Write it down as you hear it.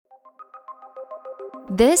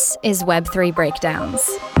This is Web3 Breakdowns.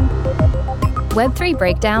 Web3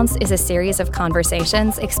 Breakdowns is a series of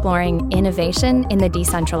conversations exploring innovation in the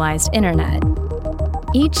decentralized internet.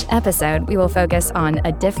 Each episode, we will focus on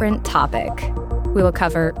a different topic. We will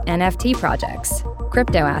cover NFT projects,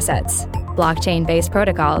 crypto assets, blockchain-based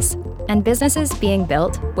protocols, and businesses being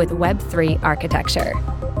built with Web3 architecture.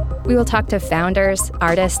 We will talk to founders,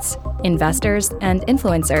 artists, investors, and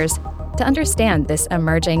influencers to understand this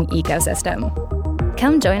emerging ecosystem.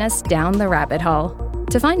 Come join us down the rabbit hole.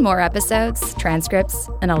 To find more episodes, transcripts,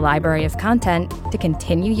 and a library of content to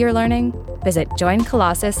continue your learning, visit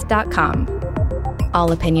joincolossus.com.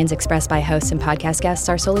 All opinions expressed by hosts and podcast guests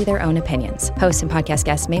are solely their own opinions. Hosts and podcast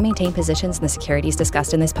guests may maintain positions in the securities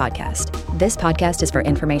discussed in this podcast. This podcast is for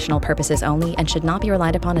informational purposes only and should not be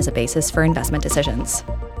relied upon as a basis for investment decisions.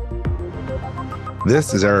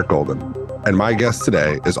 This is Eric Golden, and my guest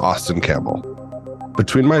today is Austin Campbell.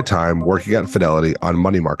 Between my time working at Fidelity on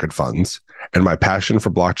money market funds and my passion for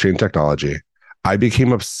blockchain technology, I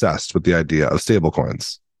became obsessed with the idea of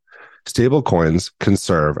stablecoins. Stablecoins can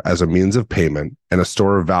serve as a means of payment and a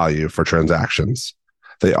store of value for transactions.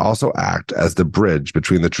 They also act as the bridge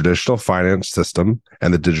between the traditional finance system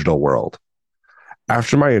and the digital world.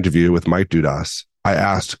 After my interview with Mike Dudas, I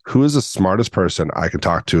asked, who is the smartest person I can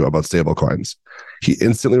talk to about stablecoins? He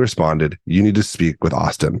instantly responded, you need to speak with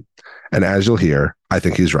Austin. And as you'll hear, I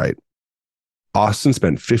think he's right. Austin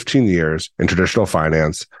spent 15 years in traditional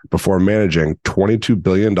finance before managing $22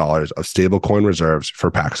 billion of stablecoin reserves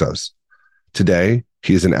for Paxos. Today,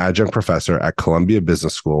 he is an adjunct professor at Columbia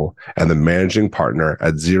Business School and the managing partner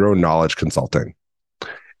at Zero Knowledge Consulting.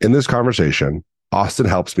 In this conversation, Austin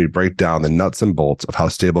helps me break down the nuts and bolts of how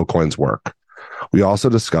stablecoins work. We also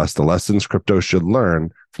discuss the lessons crypto should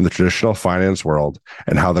learn from the traditional finance world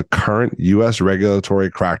and how the current U.S. regulatory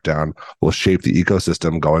crackdown will shape the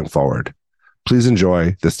ecosystem going forward. Please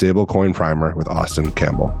enjoy the Stablecoin Primer with Austin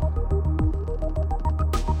Campbell.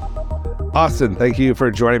 Austin, thank you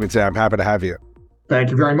for joining me today. I'm happy to have you.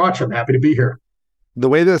 Thank you very much. I'm happy to be here. The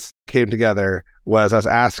way this came together was I was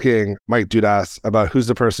asking Mike Dudas about who's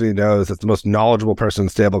the person he knows that's the most knowledgeable person in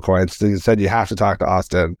stablecoins. So he said, you have to talk to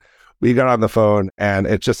Austin. We got on the phone, and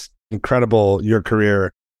it's just incredible, your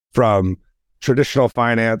career from traditional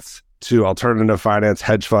finance to alternative finance,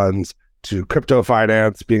 hedge funds, to crypto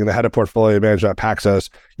finance, being the head of portfolio management at Paxos.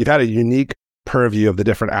 You've had a unique purview of the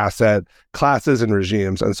different asset classes and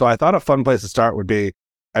regimes. And so I thought a fun place to start would be,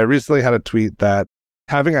 I recently had a tweet that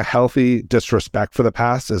having a healthy disrespect for the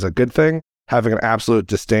past is a good thing. Having an absolute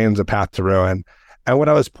disdain is a path to ruin. And what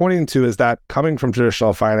I was pointing to is that coming from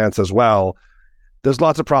traditional finance as well, there's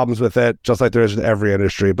lots of problems with it, just like there is in every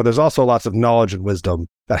industry, but there's also lots of knowledge and wisdom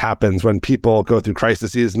that happens when people go through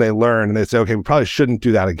crises and they learn and they say, okay, we probably shouldn't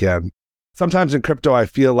do that again. Sometimes in crypto, I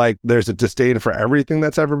feel like there's a disdain for everything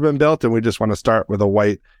that's ever been built, and we just want to start with a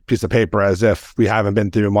white piece of paper as if we haven't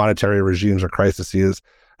been through monetary regimes or crises.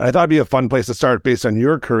 And I thought it'd be a fun place to start based on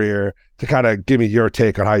your career to kind of give me your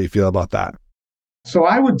take on how you feel about that. So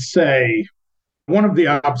I would say one of the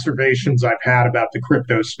observations I've had about the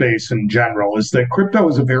crypto space in general is that crypto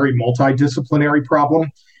is a very multidisciplinary problem,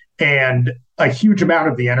 and a huge amount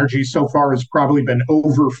of the energy so far has probably been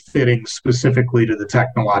overfitting specifically to the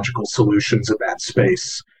technological solutions of that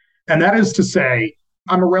space. And that is to say,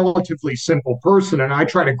 I'm a relatively simple person, and I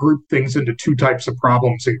try to group things into two types of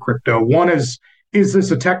problems in crypto. One is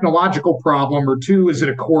this a technological problem? Or two, is it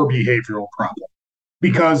a core behavioral problem?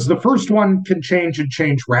 Because the first one can change and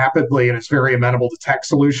change rapidly, and it's very amenable to tech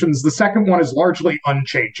solutions. The second one is largely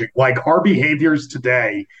unchanging. Like our behaviors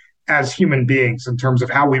today as human beings in terms of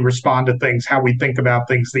how we respond to things, how we think about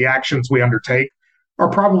things, the actions we undertake are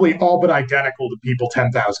probably all but identical to people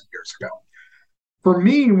 10,000 years ago. For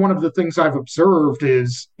me, one of the things I've observed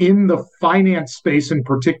is in the finance space in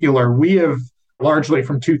particular, we have largely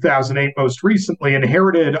from 2008 most recently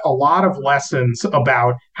inherited a lot of lessons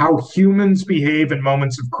about how humans behave in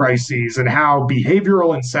moments of crises and how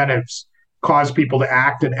behavioral incentives cause people to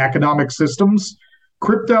act in economic systems.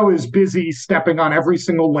 Crypto is busy stepping on every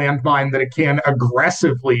single landmine that it can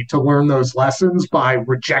aggressively to learn those lessons by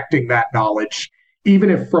rejecting that knowledge, even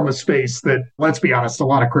if from a space that, let's be honest, a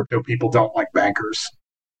lot of crypto people don't like bankers.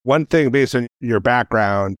 One thing based on your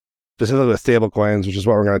background, specifically with stablecoins, which is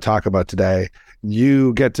what we're going to talk about today,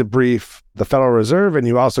 you get to brief the Federal Reserve and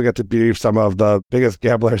you also get to brief some of the biggest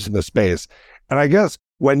gamblers in the space. And I guess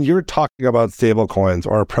when you're talking about stablecoins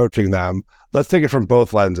or approaching them, let's take it from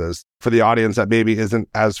both lenses for the audience that maybe isn't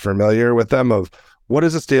as familiar with them of what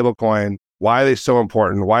is a stablecoin? Why are they so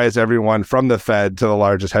important? Why is everyone from the Fed to the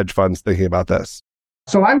largest hedge funds thinking about this?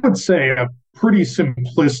 So I would say a pretty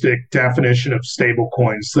simplistic definition of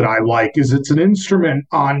stablecoins that I like is it's an instrument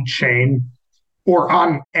on chain or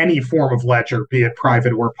on any form of ledger, be it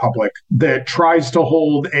private or public, that tries to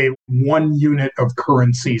hold a one unit of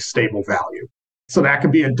currency stable value. So that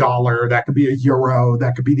could be a dollar, that could be a euro,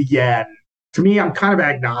 that could be the yen. To me, I'm kind of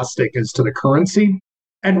agnostic as to the currency.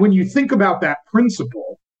 And when you think about that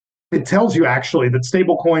principle, it tells you actually that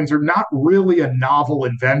stablecoins are not really a novel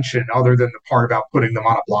invention other than the part about putting them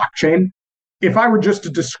on a blockchain. If I were just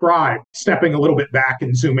to describe, stepping a little bit back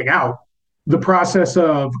and zooming out, the process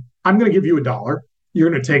of, I'm going to give you a dollar,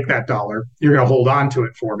 you're going to take that dollar, you're going to hold on to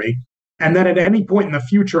it for me. And then at any point in the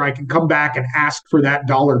future, I can come back and ask for that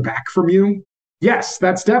dollar back from you. Yes,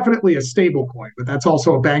 that's definitely a stable coin, but that's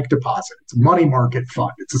also a bank deposit. It's a money market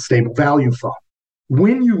fund. It's a stable value fund.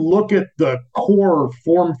 When you look at the core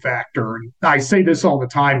form factor, and I say this all the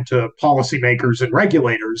time to policymakers and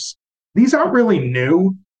regulators, these aren't really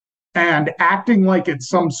new, and acting like it's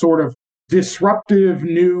some sort of disruptive,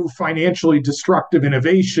 new, financially destructive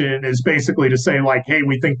innovation is basically to say like, hey,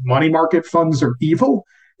 we think money market funds are evil.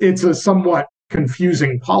 It's a somewhat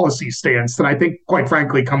confusing policy stance that I think, quite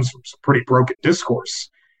frankly, comes from some pretty broken discourse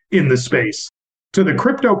in the space. To the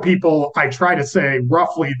crypto people, I try to say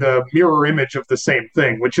roughly the mirror image of the same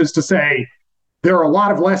thing, which is to say there are a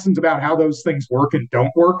lot of lessons about how those things work and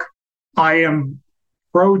don't work. I am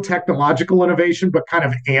pro-technological innovation, but kind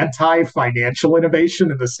of anti-financial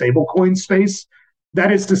innovation in the stablecoin space.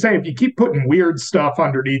 That is to say, if you keep putting weird stuff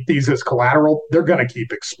underneath these as collateral, they're going to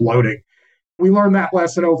keep exploding. We learned that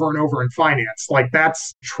lesson over and over in finance. Like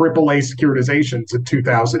that's AAA securitizations in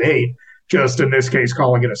 2008, just in this case,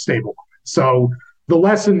 calling it a stablecoin. So the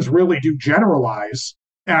lessons really do generalize.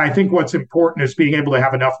 And I think what's important is being able to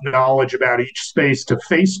have enough knowledge about each space to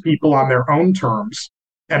face people on their own terms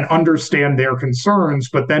and understand their concerns,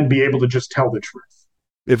 but then be able to just tell the truth.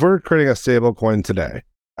 If we're creating a stable coin today,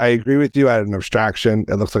 I agree with you at an abstraction.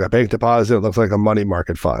 It looks like a bank deposit. It looks like a money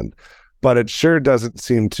market fund, but it sure doesn't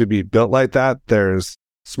seem to be built like that. There's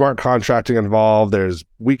smart contracting involved. There's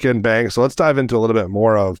weekend banks. So let's dive into a little bit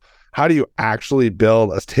more of how do you actually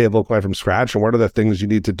build a stable coin from scratch, and what are the things you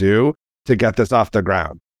need to do to get this off the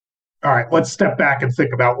ground? All right, let's step back and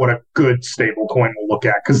think about what a good stable coin will look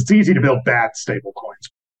at, because it's easy to build bad stable coins.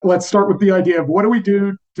 Let's start with the idea of what do we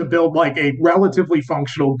do to build like a relatively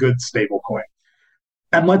functional, good stable coin?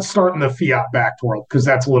 And let's start in the fiat-backed world, because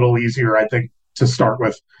that's a little easier, I think, to start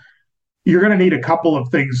with. You're going to need a couple of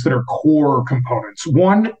things that are core components.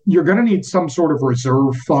 One, you're going to need some sort of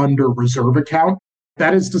reserve fund or reserve account.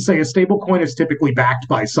 That is to say, a stable coin is typically backed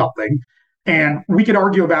by something. And we could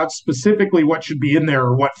argue about specifically what should be in there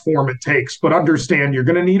or what form it takes, but understand you're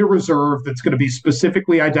going to need a reserve that's going to be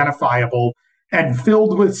specifically identifiable and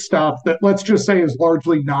filled with stuff that, let's just say, is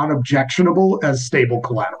largely non-objectionable as stable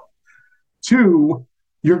collateral. Two,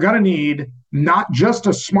 you're going to need not just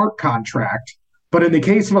a smart contract, but in the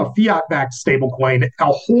case of a fiat-backed stablecoin, a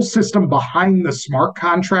whole system behind the smart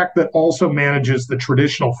contract that also manages the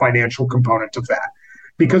traditional financial component of that.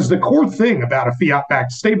 Because the core thing about a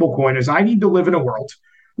fiat-backed stablecoin is I need to live in a world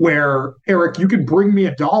where, Eric, you could bring me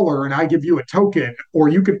 $1 and I give you a token, or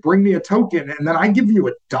you could bring me a token and then I give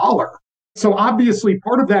you $1. So obviously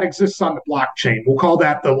part of that exists on the blockchain. We'll call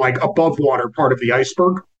that the like above water part of the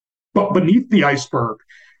iceberg. But beneath the iceberg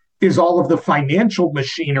is all of the financial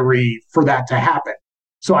machinery for that to happen.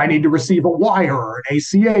 So I need to receive a wire or an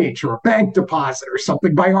ACH or a bank deposit or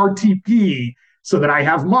something by RTP so that I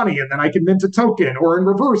have money and then I can mint a token, or in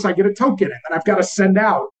reverse, I get a token and then I've got to send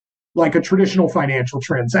out like a traditional financial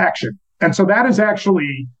transaction. And so that is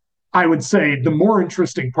actually, I would say, the more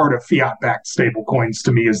interesting part of fiat-backed stablecoins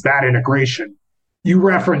to me is that integration. You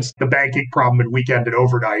referenced the banking problem in weekend and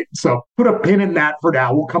overnight. So put a pin in that for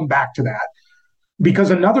now. We'll come back to that. Because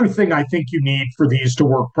another thing I think you need for these to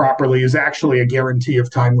work properly is actually a guarantee of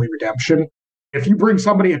timely redemption. If you bring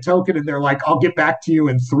somebody a token and they're like, I'll get back to you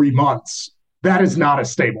in 3 months, that is not a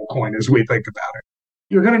stable coin as we think about it.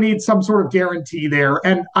 You're going to need some sort of guarantee there.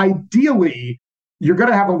 And ideally, you're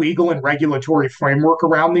going to have a legal and regulatory framework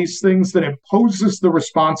around these things that imposes the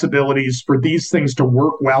responsibilities for these things to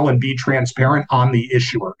work well and be transparent on the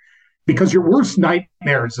issuer. Because your worst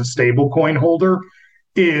nightmare as a stable coin holder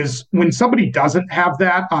is when somebody doesn't have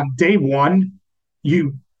that on day one,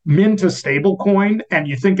 you mint a stable coin and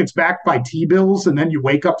you think it's backed by T-bills, and then you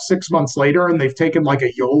wake up 6 months later and they've taken like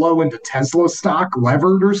a YOLO into Tesla stock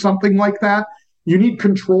levered or something like that. You need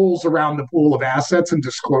controls around the pool of assets and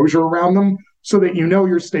disclosure around them so that you know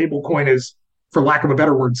your stable coin is, for lack of a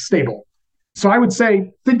better word, stable. So I would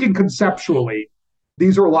say, thinking conceptually,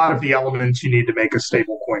 these are a lot of the elements you need to make a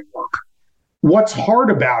stable coin work. What's hard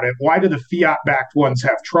about it, why do the fiat-backed ones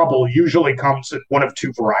have trouble, usually comes in one of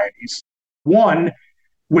two varieties. One,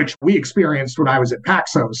 which we experienced when I was at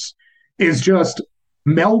Paxos, is just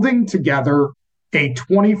melding together a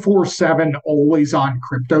 24/7 always-on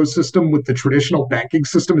crypto system with the traditional banking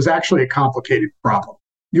system is actually a complicated problem.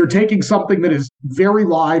 You're taking something that is very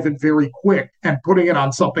live and very quick and putting it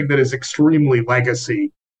on something that is extremely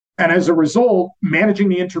legacy. And as a result, managing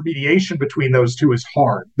the intermediation between those two is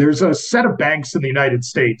hard. There's a set of banks in the United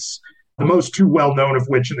States, the most two well-known of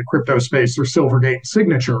which in the crypto space are Silvergate and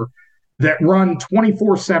Signature, that run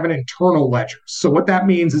 24/7 internal ledgers. So what that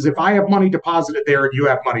means is if I have money deposited there and you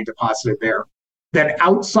have money deposited there, then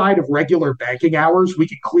outside of regular banking hours, we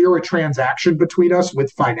can clear a transaction between us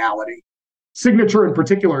with finality. Signature in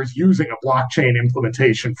particular is using a blockchain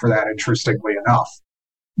implementation for that, interestingly enough.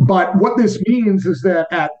 But what this means is that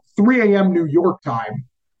at 3 a.m. New York time,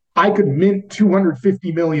 I could mint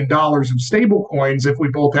 $250 million of stablecoins if we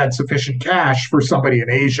both had sufficient cash for somebody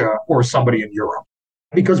in Asia or somebody in Europe.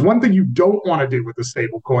 Because one thing you don't want to do with a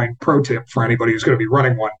stablecoin, pro tip for anybody who's going to be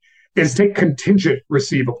running one, is take contingent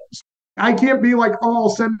receivables. I can't be like, oh, I'll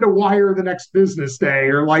send a wire the next business day,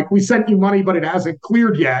 or like, we sent you money, but it hasn't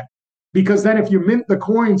cleared yet. Because then if you mint the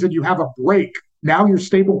coins and you have a break, now your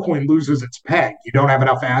stablecoin loses its peg. You don't have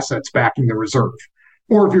enough assets backing the reserve.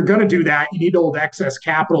 Or if you're going to do that, you need to hold excess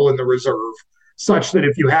capital in the reserve such that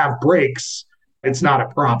if you have breaks, it's not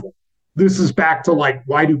a problem. This is back to like,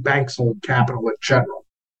 why do banks hold capital in general?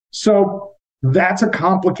 So that's a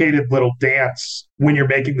complicated little dance when you're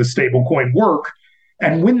making the stablecoin work.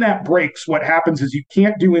 And when that breaks, what happens is you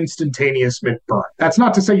can't do instantaneous mint burn. That's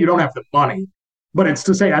not to say you don't have the money, but it's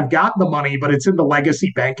to say I've got the money, but it's in the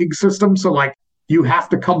legacy banking system. So like you have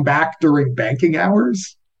to come back during banking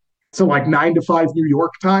hours. So like 9 to 5 New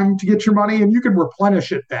York time to get your money, and you can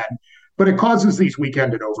replenish it then, but it causes these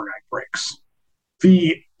weekend and overnight breaks.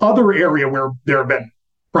 The other area where there have been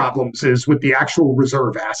problems is with the actual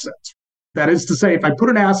reserve assets. That is to say, if I put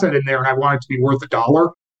an asset in there and I want it to be worth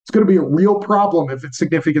 $1, it's going to be a real problem if it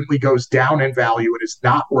significantly goes down in value and is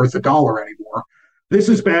not worth $1 anymore. This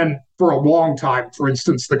has been for a long time, for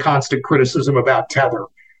instance, the constant criticism about Tether,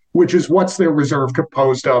 which is what's their reserve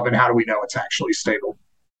composed of and how do we know it's actually stable?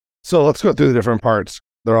 So let's go through the different parts.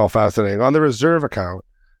 They're all fascinating. On the reserve account,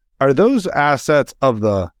 are those assets of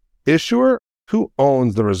the issuer? Who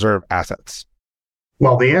owns the reserve assets?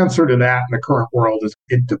 Well, the answer to that in the current world is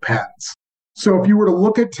it depends. So if you were to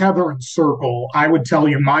look at Tether and Circle, I would tell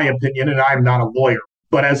you my opinion, and I'm not a lawyer,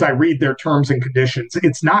 but as I read their terms and conditions,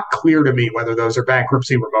 it's not clear to me whether those are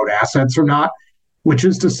bankruptcy remote assets or not, which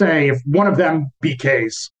is to say if one of them,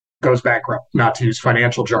 BKs, goes bankrupt, not to use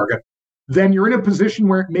financial jargon, then you're in a position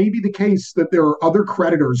where it may be the case that there are other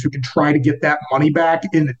creditors who can try to get that money back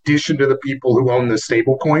in addition to the people who own the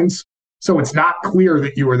stable coins. So it's not clear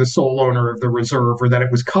that you are the sole owner of the reserve or that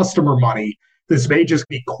it was customer money. This may just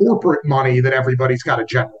be corporate money that everybody's got a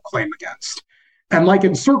general claim against. And like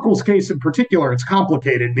in Circle's case in particular, it's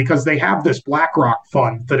complicated because they have this BlackRock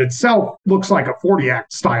fund that itself looks like a 40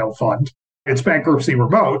 Act style fund. It's bankruptcy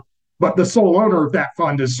remote, but the sole owner of that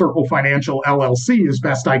fund is Circle Financial LLC, as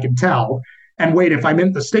best I can tell. And wait, if I'm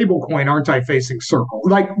in the stablecoin, aren't I facing Circle?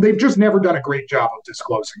 Like, they've just never done a great job of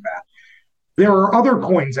disclosing that. There are other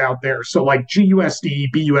coins out there, so like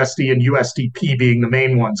GUSD, BUSD, and USDP being the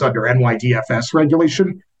main ones under NYDFS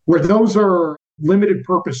regulation, where those are limited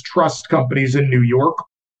purpose trust companies in New York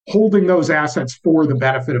holding those assets for the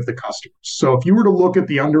benefit of the customers. So if you were to look at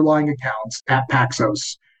the underlying accounts at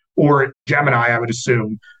Paxos or at Gemini, I would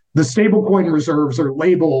assume, the stablecoin reserves are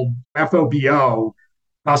labeled FOBO,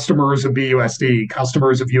 customers of BUSD,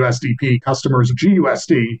 customers of USDP, customers of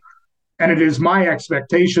GUSD. And it is my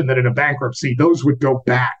expectation that in a bankruptcy, those would go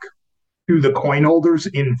back to the coin holders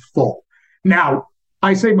in full. Now,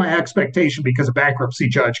 I say my expectation because a bankruptcy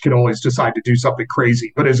judge can always decide to do something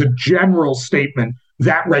crazy. But as a general statement,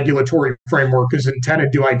 that regulatory framework is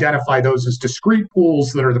intended to identify those as discrete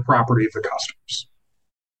pools that are the property of the customers.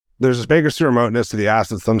 There's this bankruptcy remoteness to the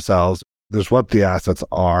assets themselves. There's what the assets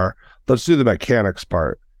are. Let's do the mechanics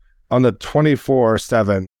part. On the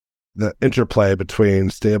 24/7, the interplay between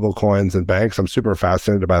stable coins and banks, I'm super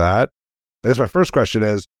fascinated by that. I guess my first question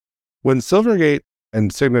is, when Silvergate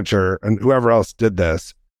and Signature and whoever else did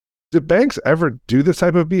this, did banks ever do this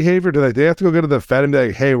type of behavior? Do they have to go to the Fed and be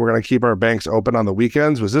like, hey, we're going to keep our banks open on the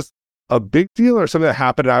weekends? Was this a big deal or something that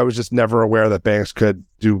happened and I was just never aware that banks could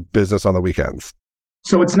do business on the weekends?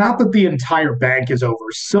 So it's not that the entire bank is over.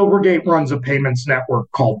 Silvergate runs a payments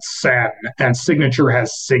network called SEN, and Signature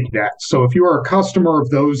has Signet. So if you are a customer of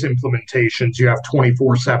those implementations, you have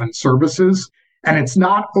 24/7 services. And it's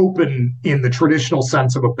not open in the traditional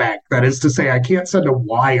sense of a bank. That is to say, I can't send a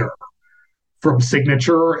wire from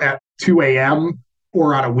Signature at 2 a.m.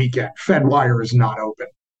 or on a weekend. FedWire is not open.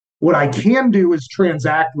 What I can do is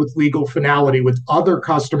transact with legal finality with other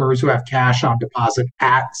customers who have cash on deposit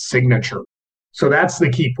at Signature. So that's the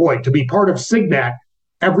key point. To be part of Signet,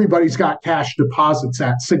 everybody's got cash deposits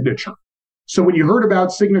at Signature. So when you heard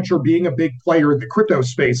about Signature being a big player in the crypto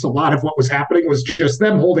space, a lot of what was happening was just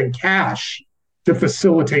them holding cash to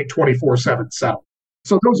facilitate 24/7 settlement.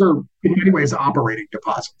 So those are, in many ways, operating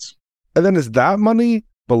deposits. And then does that money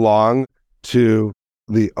belong to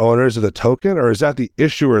the owners of the token, or is that the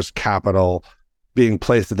issuer's capital being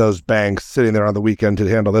placed at those banks sitting there on the weekend to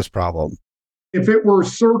handle this problem? If it were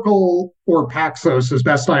Circle or Paxos, as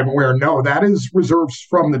best I'm aware, no, that is reserves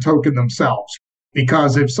from the token themselves.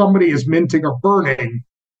 Because if somebody is minting or burning,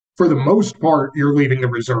 for the most part, you're leaving the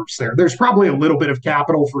reserves there. There's probably a little bit of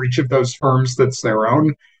capital for each of those firms that's their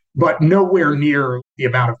own, but nowhere near the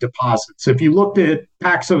amount of deposits. If you looked at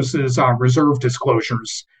Paxos's reserve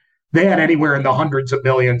disclosures, they had anywhere in the hundreds of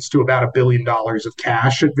millions to about $1 billion of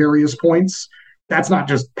cash at various points. That's not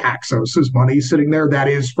just Paxos's money sitting there. That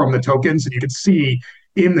is from the tokens. And you can see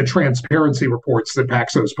in the transparency reports that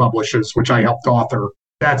Paxos publishes, which I helped author,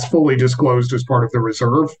 that's fully disclosed as part of the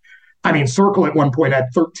reserve. I mean, Circle at one point had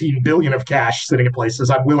 13 billion of cash sitting in places.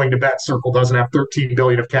 I'm willing to bet Circle doesn't have 13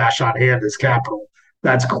 billion of cash on hand as capital.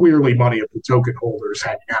 That's clearly money of the token holders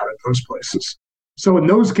hanging out at those places. So in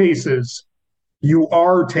those cases, you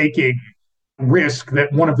are taking risk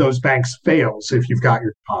that one of those banks fails if you've got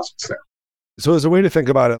your deposits there. So as a way to think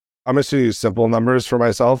about it, I'm going to use simple numbers for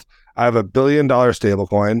myself. I have $1 billion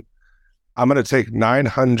stablecoin. I'm going to take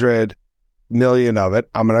 900 million of it.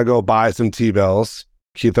 I'm going to go buy some T-bills,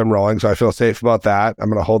 keep them rolling. So I feel safe about that. I'm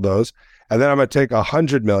going to hold those. And then I'm going to take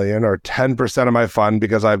 100 million or 10% of my fund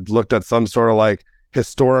because I've looked at some sort of like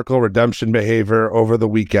historical redemption behavior over the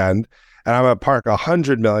weekend. And I'm going to park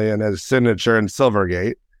 100 million as Signature and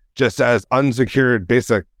Silvergate, just as unsecured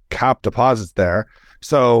basic cap deposits there.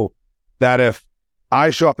 So that if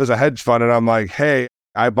I show up as a hedge fund and I'm like, hey,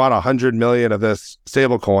 I bought 100 million of this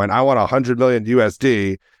stablecoin, I want 100 million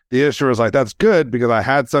USD. The issuer is like, that's good because I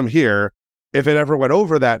had some here. If it ever went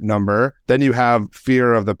over that number, then you have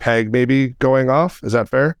fear of the peg maybe going off. Is that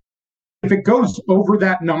fair? If it goes over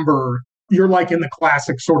that number, you're like in the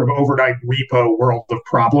classic sort of overnight repo world of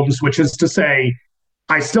problems, which is to say,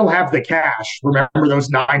 I still have the cash. Remember those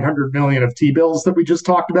 900 million of T-bills that we just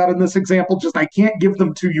talked about in this example? Just I can't give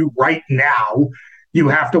them to you right now. You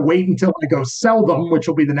have to wait until I go sell them, which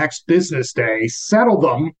will be the next business day, settle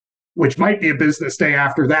them, which might be a business day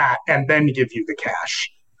after that, and then give you the cash.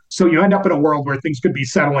 So you end up in a world where things could be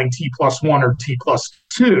settling T+1 or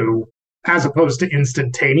T+2 as opposed to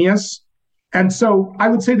instantaneous. And so I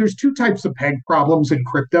would say there's two types of peg problems in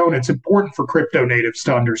crypto, and it's important for crypto natives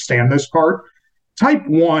to understand this part. Type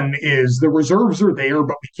 1 is the reserves are there,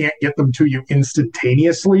 but we can't get them to you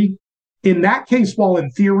instantaneously. In that case, while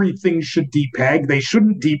in theory things should depeg, they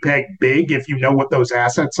shouldn't depeg big if you know what those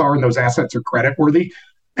assets are and those assets are creditworthy.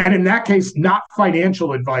 And in that case, not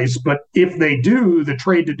financial advice, but if they do, the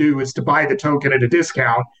trade to do is to buy the token at a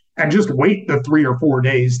discount and just wait the 3 or 4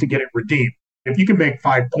 days to get it redeemed. If you can make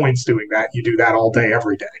 5 points doing that, you do that all day,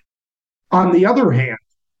 every day. On the other hand,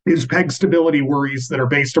 is peg stability worries that are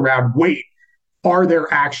based around, wait, are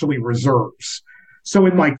there actually reserves? So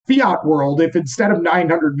in my fiat world, if instead of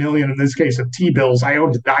 900 million, in this case of T-bills, I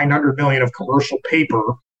owned 900 million of commercial paper,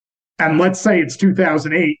 and let's say it's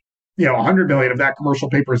 2008, 100 million of that commercial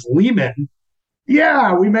paper is Lehman,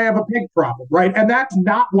 yeah, we may have a peg problem, right? And that's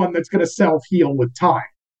not one that's going to self-heal with time.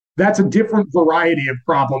 That's a different variety of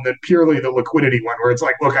problem than purely the liquidity one, where it's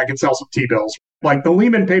like, look, I can sell some T-bills. Like the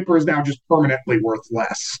Lehman paper is now just permanently worth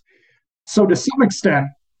less. So to some extent,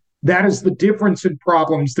 that is the difference in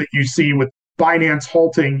problems that you see with Binance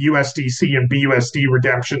halting USDC and BUSD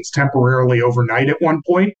redemptions temporarily overnight at one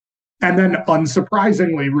point, and then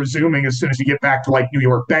unsurprisingly resuming as soon as you get back to like New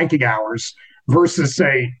York banking hours versus,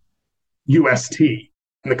 say, UST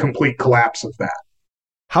and the complete collapse of that.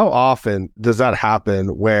 How often does that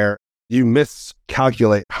happen where you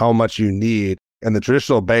miscalculate how much you need in the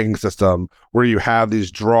traditional banking system, where you have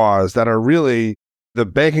these draws that are really the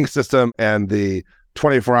banking system and the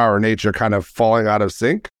 24-hour nature kind of falling out of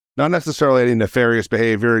sync? Not necessarily any nefarious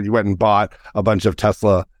behavior. You went and bought a bunch of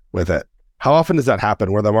Tesla with it. How often does that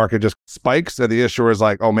happen where the market just spikes and the issuer is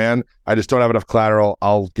like, oh man, I just don't have enough collateral.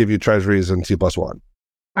 I'll give you treasuries and T+1.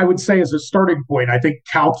 I would say as a starting point, I think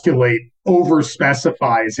calculate over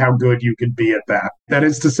specifies how good you can be at that. That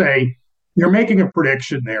is to say, you're making a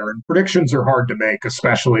prediction there, and predictions are hard to make,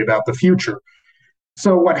 especially about the future.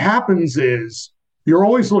 So what happens is you're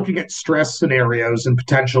always looking at stress scenarios and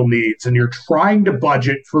potential needs, and you're trying to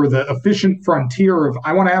budget for the efficient frontier of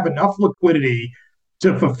I want to have enough liquidity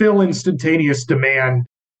to fulfill instantaneous demand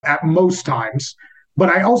at most times. But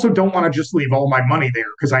I also don't want to just leave all my money there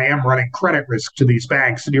because I am running credit risk to these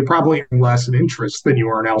banks, and you're probably earning less in interest than you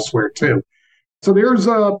earn elsewhere too. So there's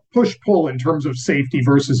a push-pull in terms of safety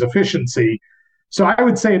versus efficiency. So I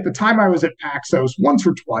would say at the time I was at Paxos once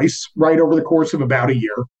or twice, right over the course of about a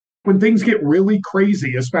year, when things get really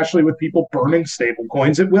crazy, especially with people burning stable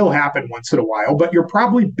coins, it will happen once in a while, but you're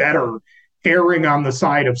probably better erring on the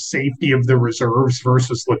side of safety of the reserves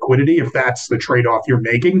versus liquidity if that's the trade-off you're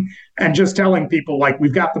making, and just telling people like,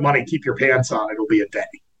 we've got the money, keep your pants on, it'll be a day.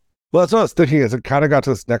 Well, that's what I was thinking is it kind of got to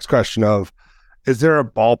this next question of, is there a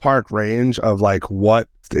ballpark range of like what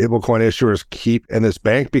stablecoin issuers keep in this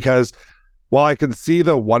bank? Because while I can see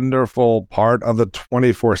the wonderful part of the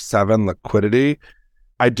 24/7 liquidity,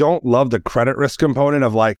 I don't love the credit risk component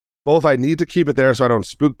of like, both I need to keep it there so I don't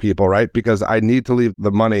spook people, right? Because I need to leave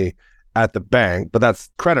the money at the bank, but that's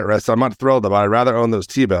credit risk. I'm not thrilled about it. I'd rather own those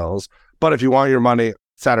T-bills. But if you want your money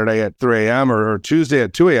Saturday at 3 a.m. or Tuesday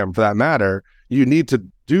at 2 a.m. for that matter, you need to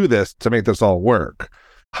do this to make this all work.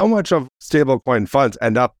 How much of stablecoin funds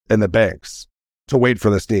end up in the banks to wait for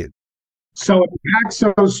this need? So at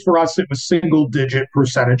Paxos, for us, it was single-digit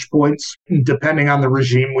percentage points. Depending on the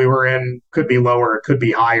regime we were in, could be lower, it could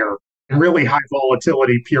be higher. In really high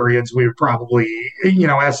volatility periods, we would probably,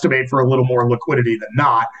 estimate for a little more liquidity than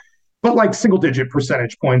not. But like single-digit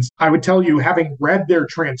percentage points, I would tell you, having read their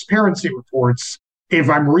transparency reports, if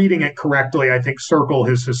I'm reading it correctly, I think Circle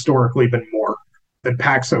has historically been more than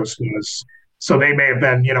Paxos was. So they may have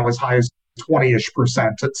been, as high as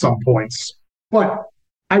 20-ish% at some points. But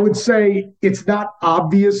I would say it's not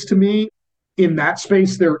obvious to me in that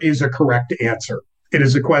space there is a correct answer. It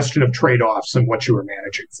is a question of trade-offs and what you are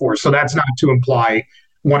managing for. So that's not to imply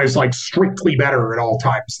one is like strictly better at all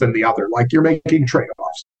times than the other. Like you're making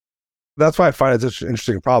trade-offs. That's why I find it's such an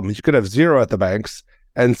interesting problem. You could have zero at the banks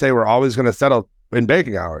and say we're always going to settle in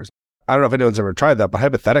banking hours. I don't know if anyone's ever tried that, but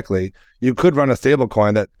hypothetically, you could run a stable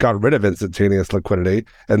coin that got rid of instantaneous liquidity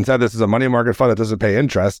and said this is a money market fund that doesn't pay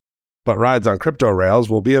interest, but rides on crypto rails,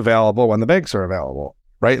 will be available when the banks are available,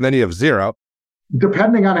 right? And then you have zero.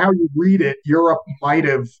 Depending on how you read it, Europe might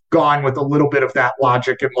have gone with a little bit of that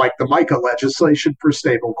logic in like the MiCA legislation for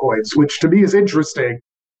stable coins, which to me is interesting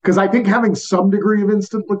because I think having some degree of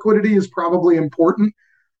instant liquidity is probably important.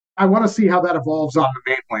 I want to see how that evolves on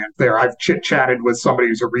the mainland there. I've chit-chatted with somebody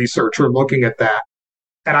who's a researcher looking at that.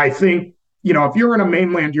 And I think, if you're in a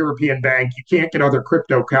mainland European bank, you can't get other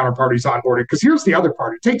crypto counterparties onboarded. Because here's the other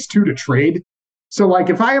part. It takes two to trade. So like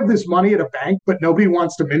if I have this money at a bank, but nobody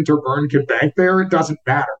wants to mint or burn can bank there, it doesn't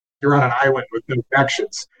matter. You're on an island with no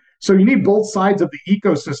connections. So you need both sides of the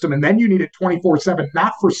ecosystem. And then you need it 24/7,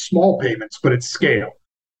 not for small payments, but at scale.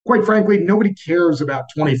 Quite frankly, nobody cares about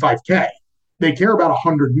 25K. They care about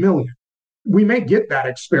 100 million. We may get that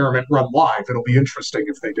experiment run live. It'll be interesting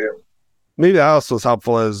if they do. Maybe that also is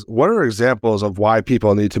helpful is what are examples of why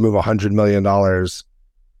people need to move $100 million on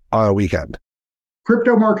a weekend?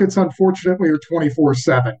 Crypto markets, unfortunately, are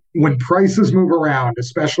 24/7. When prices move around,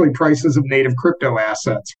 especially prices of native crypto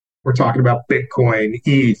assets, we're talking about Bitcoin,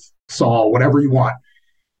 ETH, SOL, whatever you want,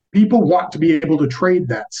 people want to be able to trade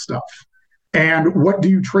that stuff. And what do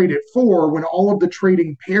you trade it for when all of the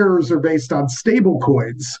trading pairs are based on stable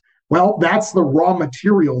coins? Well, that's the raw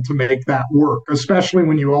material to make that work, especially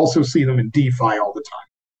when you also see them in DeFi all the time.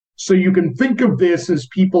 So you can think of this as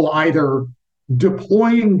people either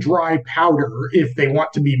deploying dry powder if they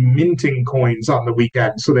want to be minting coins on the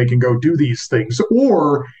weekend so they can go do these things,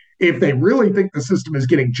 or if they really think the system is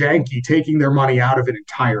getting janky, taking their money out of it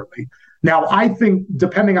entirely. Now, I think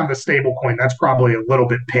depending on the stable coin, that's probably a little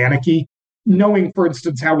bit panicky. Knowing, for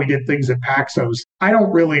instance, how we did things at Paxos, I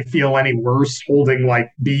don't really feel any worse holding like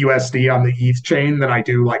BUSD on the ETH chain than I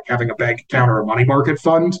do like having a bank account or a money market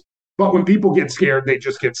fund. But when people get scared, they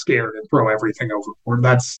just get scared and throw everything overboard.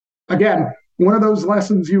 That's, again, one of those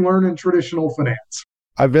lessons you learn in traditional finance.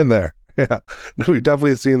 I've been there. Yeah, we've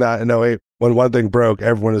definitely seen that in 08. When one thing broke,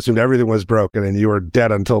 everyone assumed everything was broken and you were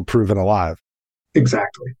dead until proven alive.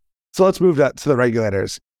 Exactly. So let's move that to the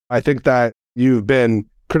regulators. I think that you've been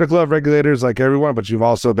critical of regulators like everyone, but you've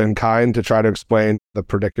also been kind to try to explain the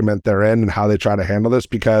predicament they're in and how they try to handle this,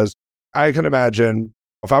 because I can imagine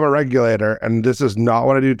if I'm a regulator and this is not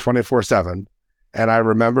what I do 24/7, and I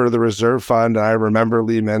remember the reserve fund, and I remember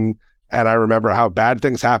Lehman, and I remember how bad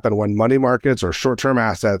things happen when money markets or short-term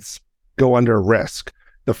assets go under risk.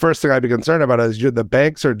 The first thing I'd be concerned about is the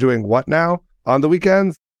banks are doing what now on the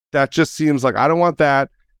weekends? That just seems like I don't want that.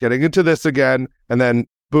 getting into this again, and then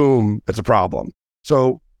boom, it's a problem.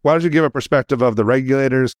 So why don't you give a perspective of the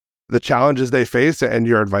regulators, the challenges they face, and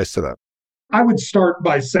your advice to them? I would start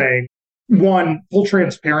by saying, one, full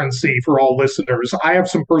transparency for all listeners. I have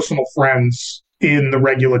some personal friends in the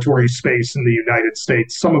regulatory space in the United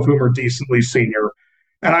States, some of whom are decently senior.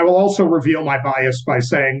 And I will also reveal my bias by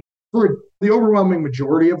saying, for the overwhelming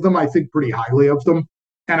majority of them, I think pretty highly of them.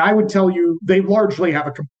 And I would tell you, they largely have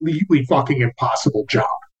a completely fucking impossible job,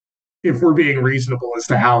 if we're being reasonable as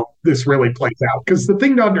to how this really plays out. Because the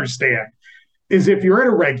thing to understand is if you're at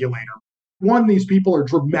a regulator, one, these people are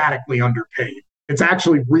dramatically underpaid. It's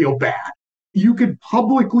actually real bad. You could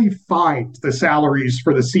publicly find the salaries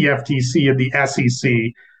for the CFTC and the SEC,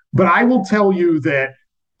 but I will tell you that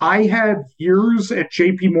I had years at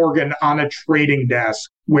JP Morgan on a trading desk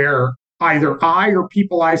where either I or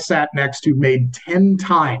people I sat next to made 10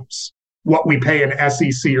 times what we pay an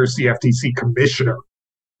SEC or CFTC commissioner.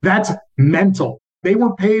 That's mental. They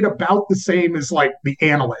were paid about the same as like the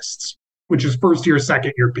analysts, which is first year,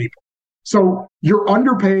 second year people. So you're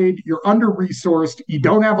underpaid, you're under-resourced, you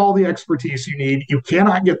don't have all the expertise you need, you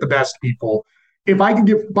cannot get the best people. If I can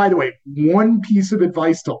give, by the way, one piece of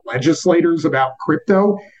advice to legislators about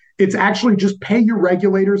crypto, it's actually just pay your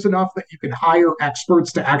regulators enough that you can hire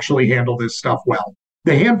experts to actually handle this stuff well.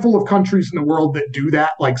 The handful of countries in the world that do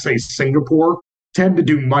that, like say Singapore, tend to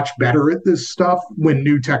do much better at this stuff when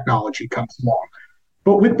new technology comes along.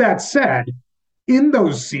 But with that said, in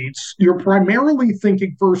those seats, you're primarily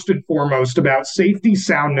thinking first and foremost about safety,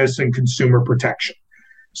 soundness, and consumer protection.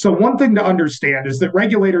 So one thing to understand is that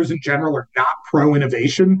regulators in general are not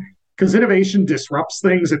pro-innovation because innovation disrupts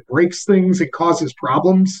things, it breaks things, it causes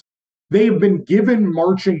problems. They have been given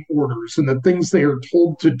marching orders and the things they are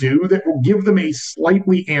told to do that will give them a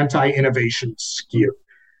slightly anti-innovation skew.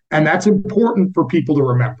 And that's important for people to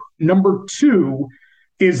remember. Number two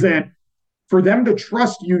is that for them to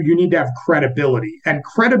trust you, you need to have credibility. And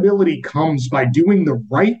credibility comes by doing the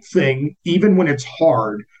right thing, even when it's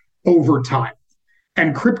hard, over time.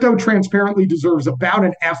 And crypto transparently deserves about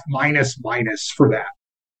an F minus for that.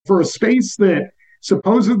 For a space that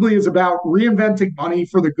supposedly is about reinventing money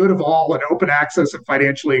for the good of all and open access and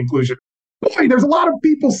financial inclusion, boy, there's a lot of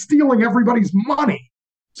people stealing everybody's money.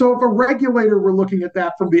 So if a regulator were looking at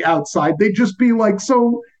that from the outside, they'd just be like,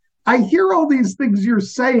 so I hear all these things you're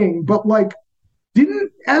saying, but like,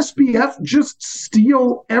 didn't SBF just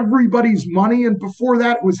steal everybody's money? And before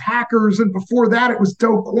that, it was hackers. And before that, it was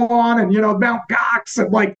Do Kwon and, Mt. Gox.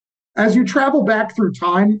 And like, as you travel back through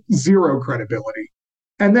time, zero credibility.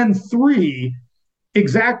 And then three,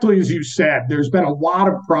 exactly as you said, there's been a lot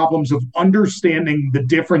of problems of understanding the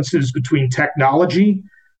differences between technology,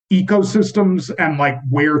 ecosystems, and like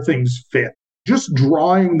where things fit. Just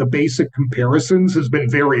drawing the basic comparisons has been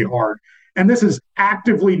very hard. And this is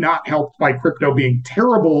actively not helped by crypto being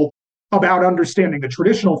terrible about understanding the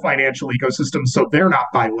traditional financial ecosystem, so they're not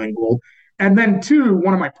bilingual. And then two,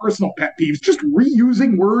 one of my personal pet peeves, just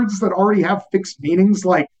reusing words that already have fixed meanings,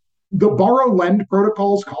 like the borrow-lend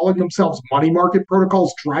protocols calling themselves money market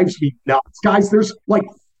protocols drives me nuts. Guys, there's like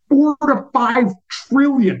 4 to 5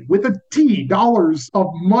 trillion with a T dollars of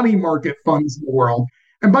money market funds in the world.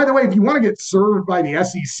 And by the way, if you want to get served by the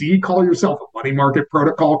SEC, call yourself a money market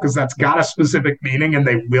protocol because that's got a specific meaning and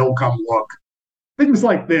they will come look. Things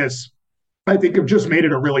like this, I think, have just made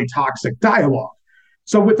it a really toxic dialogue.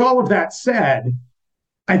 So with all of that said,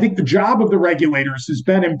 I think the job of the regulators has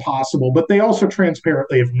been impossible, but they also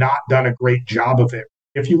transparently have not done a great job of it.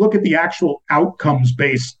 If you look at the actual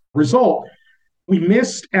outcomes-based result, we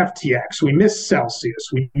missed FTX, we missed Celsius,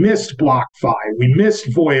 we missed BlockFi, we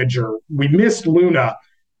missed Voyager, we missed Luna,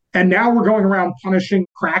 and now we're going around punishing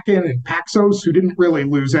Kraken and Paxos, who didn't really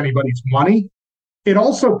lose anybody's money. It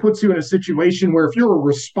also puts you in a situation where if you're a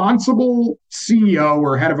responsible CEO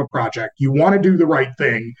or head of a project, you want to do the right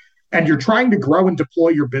thing, and you're trying to grow and deploy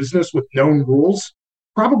your business with known rules,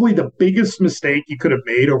 probably the biggest mistake you could have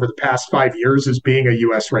made over the past 5 years is being a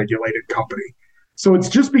US regulated company. So it's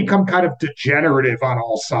just become kind of degenerative on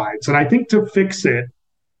all sides. And I think to fix it,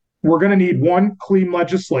 we're going to need one, clean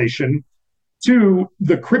legislation. Two,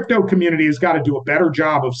 the crypto community has got to do a better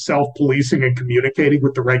job of self-policing and communicating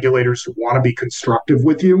with the regulators who want to be constructive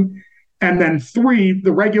with you. And then three,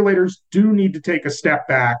 the regulators do need to take a step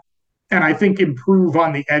back and I think improve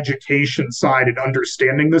on the education side and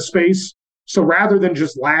understanding the space. So rather than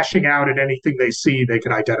just lashing out at anything they see, they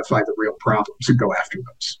can identify the real problems and go after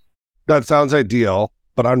those. That sounds ideal,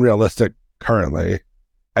 but unrealistic currently.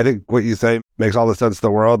 I think what you say makes all the sense in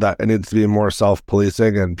the world, that it needs to be more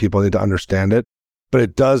self-policing and people need to understand it. But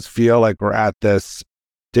it does feel like we're at this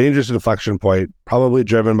dangerous inflection point, probably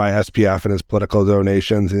driven by SPF and his political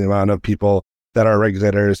donations and the amount of people that are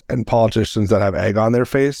regulators and politicians that have egg on their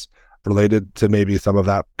face related to maybe some of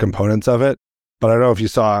that components of it. But I don't know if you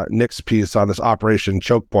saw Nick's piece on this Operation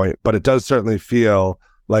Choke Point, but it does certainly feel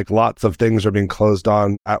like lots of things are being closed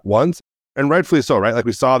on at once, and rightfully so, right? Like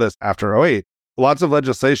we saw this after '08. Lots of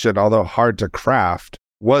legislation, although hard to craft,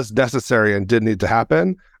 was necessary and did need to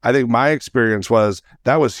happen. I think my experience was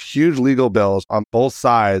that was huge legal bills on both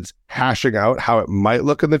sides hashing out how it might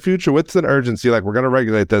look in the future with an urgency, like we're going to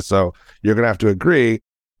regulate this, so you're going to have to agree.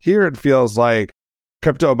 Here it feels like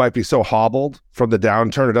crypto might be so hobbled from the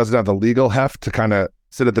downturn, it doesn't have the legal heft to kind of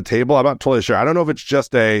sit at the table. I'm not totally sure. I don't know if it's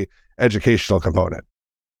just a educational component.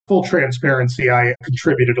 Full transparency, I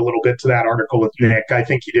contributed a little bit to that article with Nick. I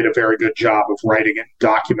think he did a very good job of writing it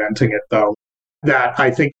and documenting it, though. That I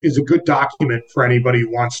think is a good document for anybody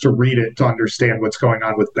who wants to read it to understand what's going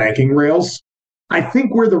on with banking rails. I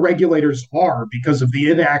think where the regulators are, because of the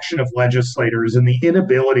inaction of legislators and the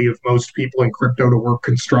inability of most people in crypto to work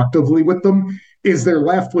constructively with them, is they're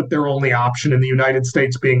left with their only option in the United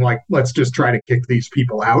States being like, let's just try to kick these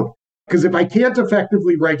people out. Because if I can't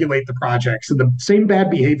effectively regulate the projects and the same bad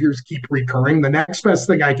behaviors keep recurring, the next best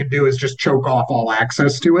thing I can do is just choke off all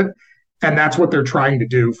access to it. And that's what they're trying to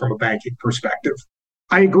do from a banking perspective.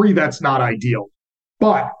 I agree that's not ideal.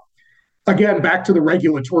 But again, back to the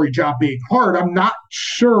regulatory job being hard, I'm not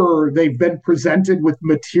sure they've been presented with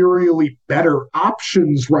materially better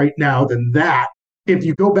options right now than that. If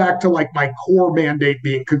you go back to like my core mandate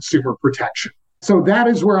being consumer protection. So that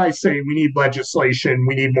is where I say we need legislation,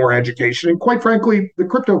 we need more education. And quite frankly, the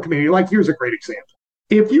crypto community, like here's a great example.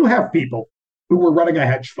 If you have people who were running a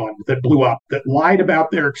hedge fund that blew up, that lied about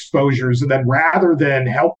their exposures, and then rather than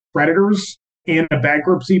help creditors in a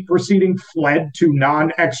bankruptcy proceeding, fled to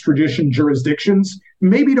non-extradition jurisdictions,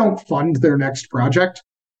 maybe don't fund their next project.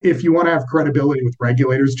 If you want to have credibility with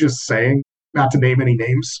regulators, just saying, not to name any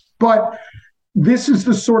names. But this is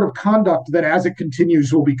the sort of conduct that as it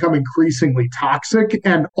continues will become increasingly toxic.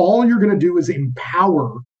 And all you're going to do is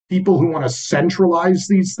empower people who want to centralize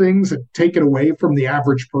these things and take it away from the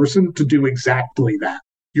average person to do exactly that.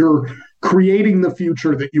 You're creating the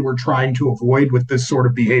future that you were trying to avoid with this sort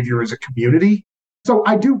of behavior as a community. So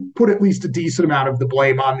I do put at least a decent amount of the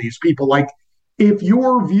blame on these people. Like, if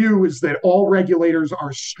your view is that all regulators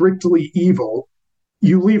are strictly evil,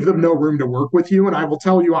 you leave them no room to work with you. And I will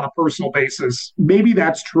tell you on a personal basis, maybe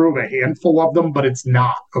that's true of a handful of them, but it's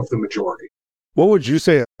not of the majority. What would you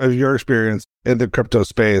say of your experience in the crypto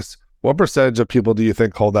space? What percentage of people do you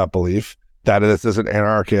think hold that belief that this isn't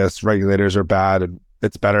anarchist, regulators are bad, and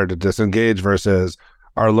it's better to disengage versus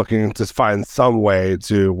are looking to find some way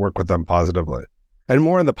to work with them positively? And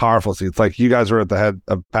more in the powerful seats, like you guys were at the head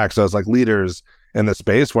of Paxos, like leaders in the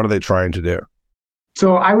space, what are they trying to do?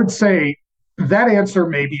 So I would say that answer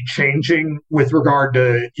may be changing with regard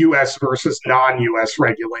to U.S. versus non-U.S.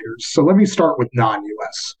 regulators. So let me start with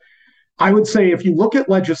non-U.S. I would say if you look at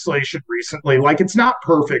legislation recently, like it's not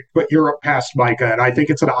perfect, but Europe passed MiCA, and I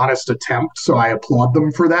think it's an honest attempt, so I applaud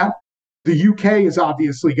them for that. The UK has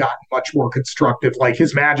obviously gotten much more constructive, like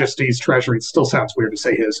His Majesty's Treasury, it still sounds weird to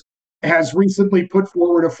say his, has recently put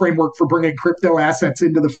forward a framework for bringing crypto assets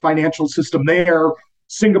into the financial system there.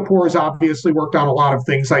 Singapore has obviously worked on a lot of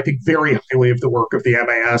things. I think very highly of the work of the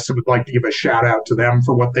MAS and would like to give a shout out to them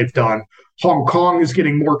for what they've done. Hong Kong is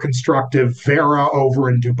getting more constructive, Vera over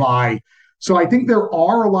in Dubai. So I think there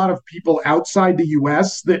are a lot of people outside the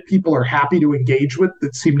US that people are happy to engage with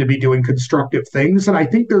that seem to be doing constructive things. And I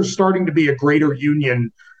think there's starting to be a greater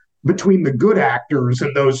union between the good actors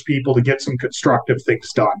and those people to get some constructive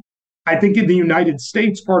things done. I think in the United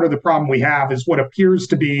States, part of the problem we have is what appears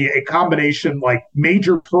to be a combination like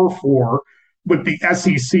major turf war with the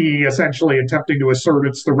SEC essentially attempting to assert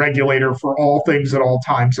it's the regulator for all things at all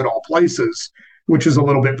times at all places, which is a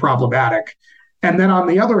little bit problematic. And then on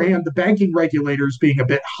the other hand, the banking regulators being a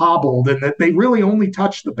bit hobbled and that they really only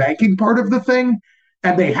touch the banking part of the thing.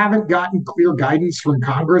 And they haven't gotten clear guidance from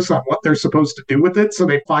Congress on what they're supposed to do with it. So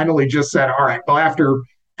they finally just said, all right, well, after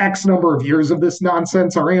X number of years of this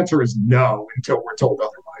nonsense, our answer is no until we're told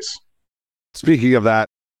otherwise. Speaking of that,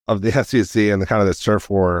 of the SEC and the kind of the turf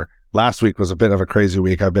war, last week was a bit of a crazy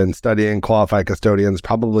week. I've been studying qualified custodians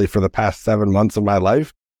probably for the past 7 months of my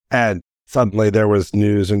life. And suddenly there was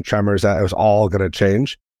news and tremors that it was all going to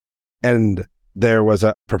change. And there was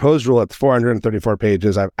a proposed rule that's 434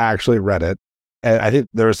 pages. I've actually read it. And I think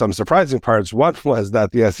there were some surprising parts. One was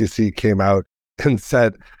that the SEC came out and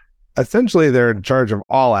said, essentially, they're in charge of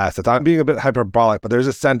all assets. I'm being a bit hyperbolic, but there's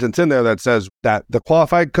a sentence in there that says that the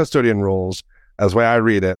qualified custodian rules, as the way I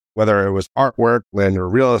read it, whether it was artwork, land or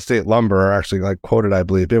real estate, lumber, or actually like quoted, I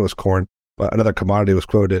believe it was corn, but another commodity was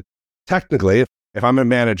quoted. Technically, if I'm a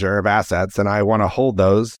manager of assets and I want to hold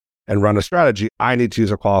those and run a strategy, I need to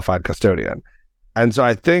use a qualified custodian. And so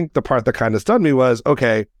I think the part that kind of stunned me was,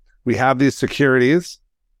 okay, we have these securities.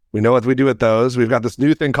 We know what we do with those. We've got this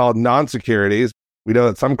new thing called non-securities. We know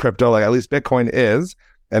that some crypto, like at least Bitcoin is,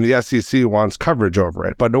 and the SEC wants coverage over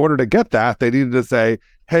it. But in order to get that, they needed to say,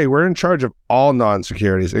 hey, we're in charge of all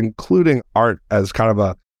non-securities, including art as kind of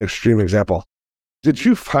an extreme example. Did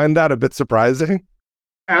you find that a bit surprising?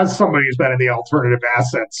 As somebody who's been in the alternative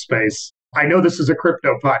asset space, I know this is a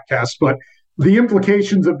crypto podcast, but the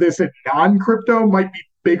implications of this in non-crypto might be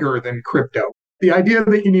bigger than crypto. The idea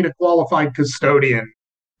that you need a qualified custodian,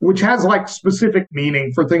 which has like specific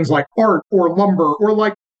meaning for things like art or lumber or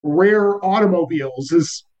like rare automobiles,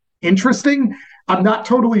 is interesting. I'm not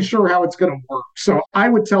totally sure how it's going to work. So I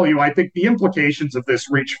would tell you, I think the implications of this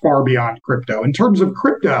reach far beyond crypto. In terms of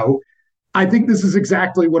crypto, I think this is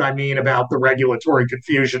exactly what I mean about the regulatory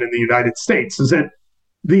confusion in the United States, is that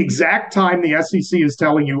the exact time the SEC is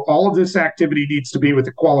telling you all of this activity needs to be with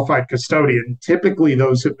a qualified custodian, typically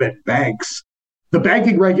those have been banks. The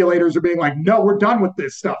banking regulators are being like, no, we're done with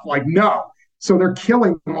this stuff. Like, no. So they're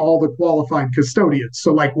killing all the qualified custodians.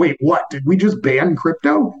 So like, wait, what? Did we just ban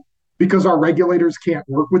crypto because our regulators can't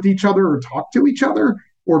work with each other or talk to each other,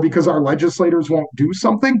 or because our legislators won't do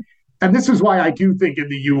something? And this is why I do think in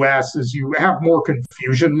the US, as you have more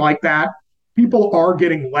confusion like that, people are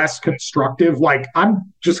getting less constructive. Like,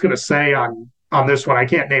 I'm just going to say on this one, I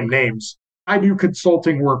can't name names. I do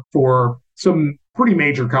consulting work for some pretty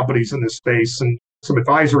major companies in this space and some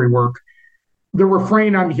advisory work. The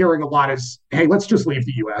refrain I'm hearing a lot is, hey, let's just leave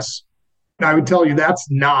the US. And I would tell you that's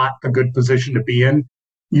not a good position to be in.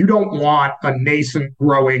 You don't want a nascent,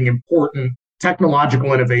 growing, important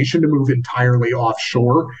technological innovation to move entirely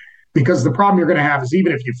offshore, because the problem you're going to have is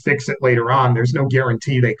even if you fix it later on, there's no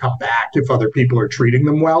guarantee they come back if other people are treating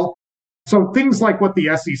them well. So things like what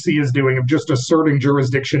the SEC is doing of just asserting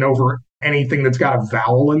jurisdiction over anything that's got a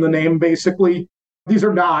vowel in the name, basically, these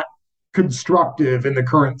are not constructive in the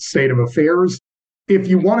current state of affairs. If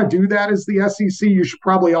you want to do that as the SEC, you should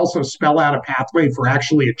probably also spell out a pathway for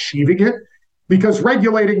actually achieving it, because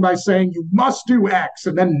regulating by saying you must do X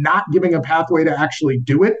and then not giving a pathway to actually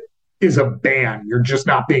do it is a ban. You're just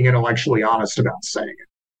not being intellectually honest about saying it.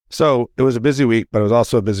 So it was a busy week, but it was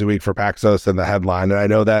also a busy week for Paxos and the headline. And I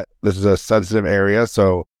know that this is a sensitive area.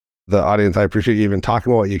 So the audience, I appreciate you even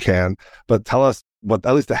talking about what you can, but tell us what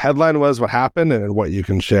at least the headline was, what happened, and what you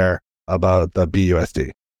can share about the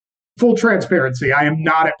BUSD. Full transparency, I am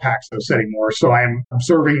not at Paxos anymore. So I am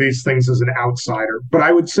observing these things as an outsider. But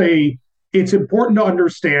I would say it's important to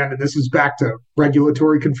understand, and this is back to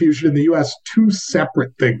regulatory confusion in the US, two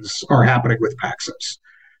separate things are happening with Paxos.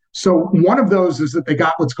 So one of those is that they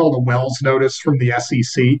got what's called a Wells notice from the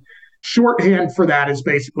SEC. Shorthand for that is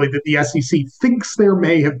basically that the SEC thinks there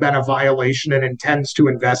may have been a violation and intends to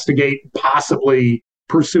investigate, possibly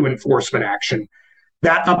pursue enforcement action.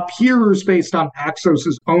 That appears, based on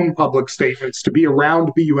Paxos's own public statements, to be around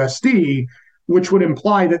BUSD, which would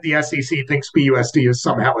imply that the SEC thinks BUSD is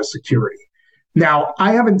somehow a security. Now,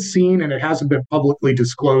 I haven't seen, and it hasn't been publicly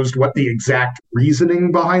disclosed, what the exact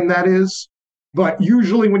reasoning behind that is. But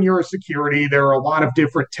usually when you're a security, there are a lot of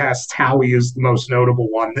different tests. Howey is the most notable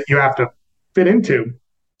one that you have to fit into.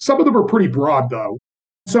 Some of them are pretty broad, though.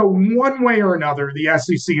 So one way or another, the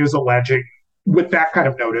SEC is alleging, with that kind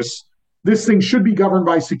of notice, this thing should be governed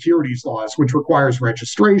by securities laws, which requires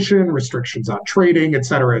registration, restrictions on trading, et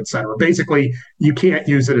cetera, et cetera. Basically, you can't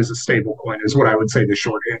use it as a stable coin, is what I would say the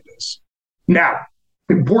shorthand is. Now,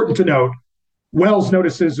 important to note, Wells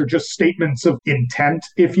notices are just statements of intent,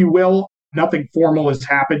 if you will. Nothing formal has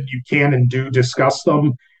happened. You can and do discuss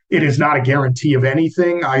them. It is not a guarantee of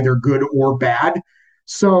anything, either good or bad.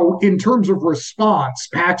 So in terms of response,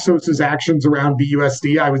 Paxos's actions around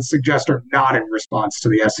BUSD, I would suggest, are not in response to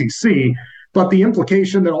the SEC. But the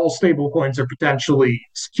implication that all stablecoins are potentially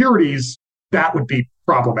securities, that would be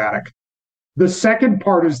problematic. The second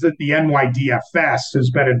part is that the NYDFS has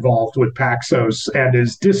been involved with Paxos and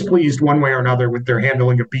is displeased one way or another with their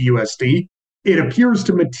handling of BUSD. It appears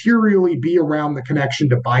to materially be around the connection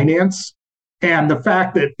to Binance and the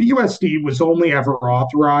fact that BUSD was only ever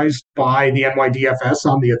authorized by the NYDFS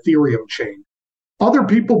on the Ethereum chain. Other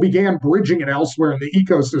people began bridging it elsewhere in the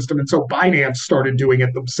ecosystem, and so Binance started doing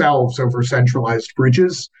it themselves over centralized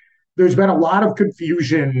bridges. There's been a lot of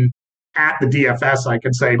confusion at the DFS, I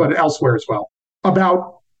could say, but elsewhere as well,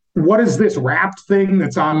 about what is this wrapped thing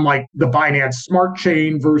that's on like the Binance smart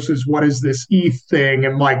chain versus what is this ETH thing?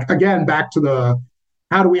 And like, again, back to the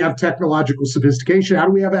How do we have technological sophistication? How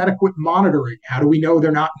do we have adequate monitoring? How do we know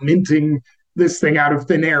they're not minting this thing out of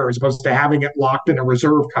thin air as opposed to having it locked in a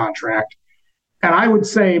reserve contract? And I would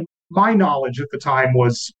say my knowledge at the time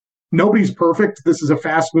was nobody's perfect. This is a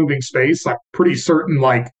fast moving space. I'm pretty certain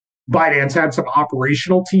like Binance had some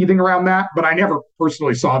operational teething around that, but I never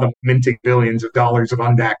personally saw them minting billions of dollars of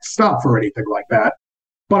unbacked stuff or anything like that.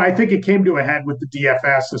 But I think it came to a head with the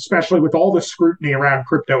DFS, especially with all the scrutiny around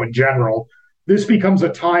crypto in general. This becomes a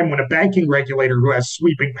time when a banking regulator who has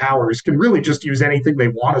sweeping powers can really just use anything they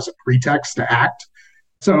want as a pretext to act.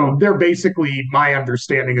 So they're basically, my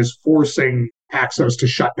understanding is forcing Paxos to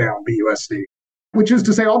shut down BUSD, which is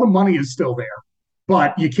to say all the money is still there,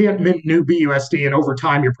 but you can't mint new BUSD, and over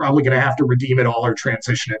time you're probably going to have to redeem it all or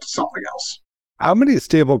transition it to something else. How many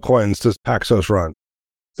stable coins does Paxos run?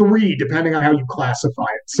 3, depending on how you classify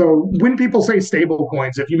it. So when people say stable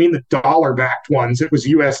coins, if you mean the dollar-backed ones, it was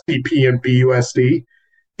USDP and BUSD.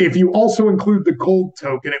 If you also include the gold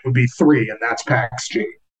token, it would be 3, and that's PaxG.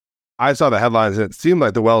 I saw the headlines and it seemed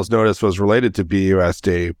like the Wells notice was related to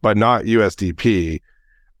BUSD, but not USDP.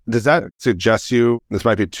 Does that suggest you, this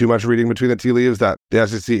might be too much reading between the tea leaves, that the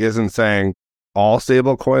SEC isn't saying all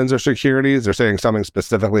stable coins are securities? They're saying something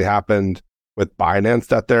specifically happened with Binance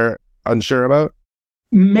that they're unsure about?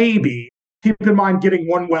 Maybe. Keep in mind, getting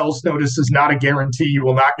one Wells notice is not a guarantee you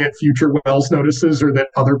will not get future Wells notices or that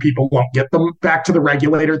other people won't get them. Back to the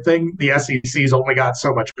regulator thing, the SEC's only got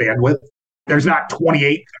so much bandwidth. There's not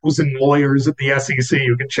 28,000 lawyers at the SEC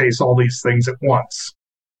who can chase all these things at once.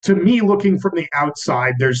 To me, looking from the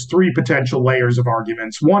outside, there's 3 potential layers of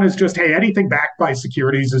arguments. One is just, hey, anything backed by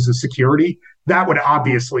securities is a security. That would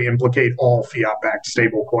obviously implicate all fiat-backed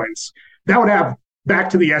stablecoins. That would have, back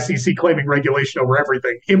to the SEC claiming regulation over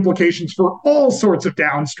everything, implications for all sorts of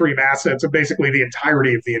downstream assets of basically the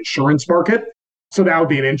entirety of the insurance market. So that would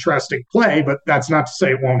be an interesting play, but that's not to say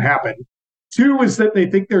it won't happen. 2 is that they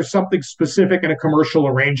think there's something specific in a commercial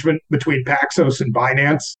arrangement between Paxos and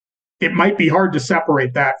Binance. It might be hard to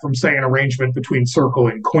separate that from, say, an arrangement between Circle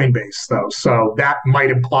and Coinbase, though. So that might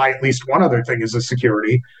imply at least one other thing is a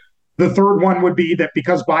security. The third one would be that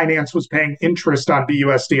because Binance was paying interest on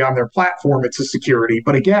BUSD on their platform, it's a security.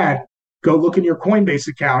 But again, go look in your Coinbase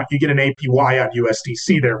account, you get an APY on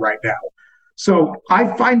USDC there right now. So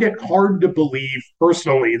I find it hard to believe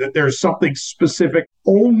personally that there's something specific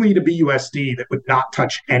only to BUSD that would not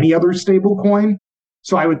touch any other stable coin.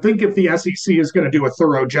 So I would think if the SEC is going to do a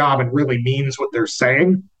thorough job and really means what they're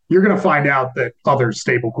saying, you're going to find out that other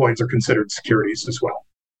stable coins are considered securities as well.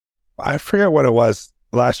 I forget what it was.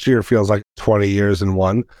 Last year feels like 20 years in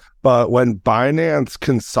one. But when Binance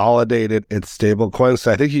consolidated its stable coins,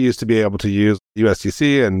 so I think you used to be able to use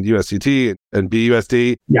USDC and USDT and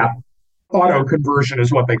BUSD. Yeah. Auto conversion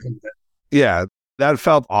is what they called it. Yeah, that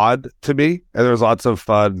felt odd to me. And there was lots of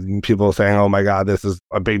people saying, oh my God, this is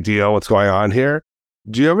a big deal. What's going on here?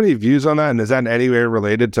 Do you have any views on that? And is that in any way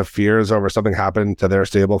related to fears over something happening to their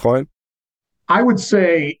stablecoin? I would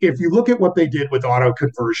say if you look at what they did with auto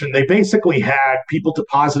conversion, they basically had people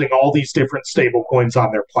depositing all these different stablecoins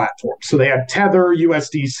on their platform. So they had Tether,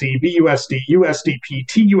 USDC, BUSD, USDP,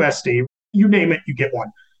 TUSD, you name it, you get one.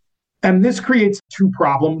 And this creates 2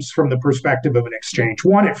 problems from the perspective of an exchange.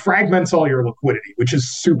 1, it fragments all your liquidity, which is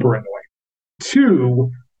super annoying. 2,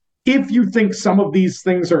 if you think some of these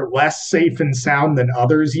things are less safe and sound than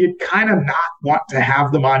others, you'd kind of not want to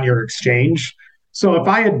have them on your exchange. So if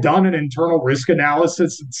I had done an internal risk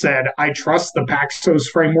analysis and said, I trust the Paxos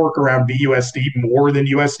framework around BUSD more than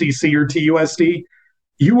USDC or TUSD,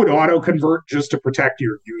 you would auto-convert just to protect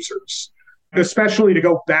your users. Especially to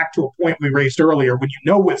go back to a point we raised earlier, when you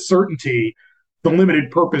know with certainty the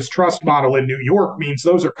limited purpose trust model in New York means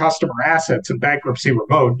those are customer assets and bankruptcy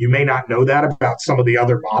remote. You may not know that about some of the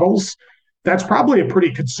other models. That's probably a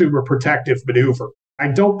pretty consumer protective maneuver. I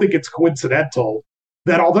don't think it's coincidental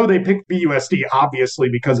that although they picked BUSD obviously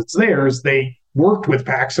because it's theirs, they worked with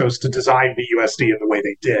Paxos to design BUSD in the way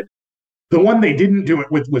they did. The one they didn't do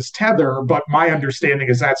it with was Tether, but my understanding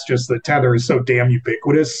is that's just that Tether is so damn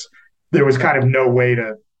ubiquitous. There was kind of no way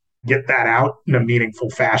to get that out in a meaningful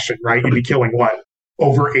fashion, right? You'd be killing what?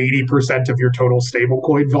 Over 80% of your total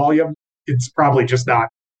stablecoin volume? It's probably just not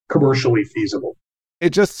commercially feasible.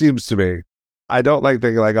 It just seems to me, I don't like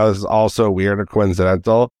thinking like, oh, this is all so weird or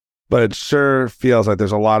coincidental, but it sure feels like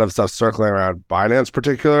there's a lot of stuff circling around Binance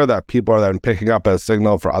particular that people are then picking up as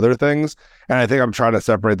signal for other things. And I think I'm trying to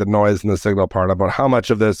separate the noise and the signal part about how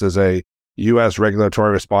much of this is a U.S.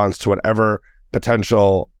 regulatory response to whatever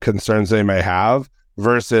potential concerns they may have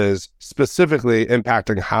versus specifically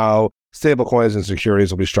impacting how stablecoins and securities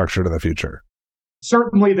will be structured in the future.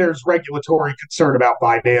 Certainly there's regulatory concern about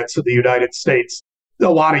Binance in the United States. a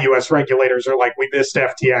lot of US regulators are like, we missed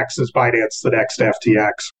FTX, is Binance the next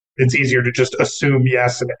FTX? It's easier to just assume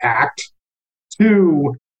yes and act.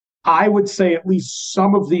 Two, I would say at least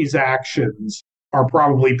some of these actions are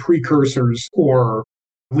probably precursors or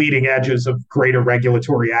leading edges of greater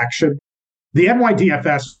regulatory action. The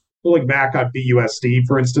NYDFS pulling back on BUSD,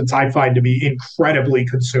 for instance, I find to be incredibly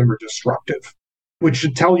consumer disruptive, which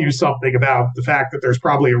should tell you something about the fact that there's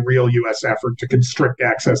probably a real US effort to constrict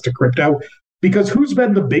access to crypto. Because who's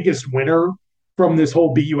been the biggest winner from this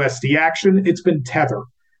whole BUSD action? It's been Tether.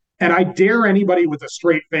 And I dare anybody with a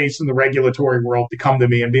straight face in the regulatory world to come to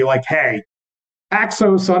me and be like, hey,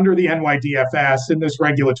 Axos under the NYDFS in this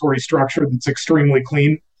regulatory structure that's extremely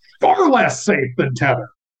clean, far less safe than Tether.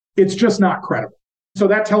 It's just not credible. So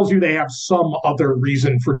that tells you they have some other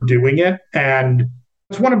reason for doing it. And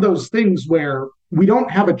it's one of those things where we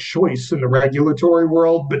don't have a choice in the regulatory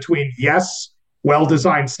world between, yes,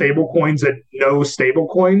 well-designed stablecoins and no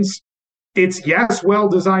stablecoins. It's yes,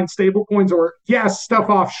 well-designed stablecoins, or yes, stuff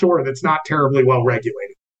offshore that's not terribly well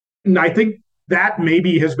regulated. And I think that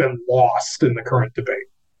maybe has been lost in the current debate.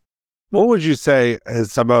 What would you say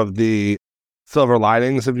is some of the silver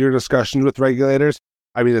linings of your discussion with regulators?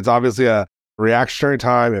 I mean, it's obviously a reactionary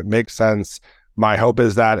time. It makes sense. My hope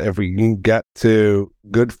is that if we can get to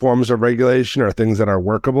good forms of regulation or things that are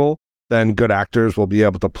workable, then good actors will be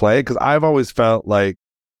able to play. Because I've always felt like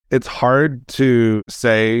it's hard to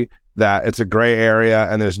say that it's a gray area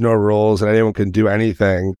and there's no rules and anyone can do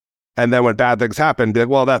anything. And then when bad things happen, be like,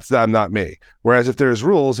 well, that's them, not me. Whereas if there's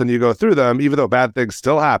rules and you go through them, even though bad things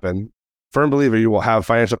still happen, firm believer you will have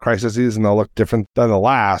financial crises and they'll look different than the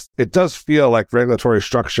last. It does feel like regulatory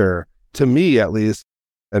structure, to me at least,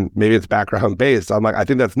 and maybe it's background based, I'm like, I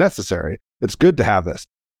think that's necessary. It's good to have this.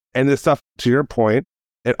 And this stuff, to your point,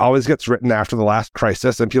 it always gets written after the last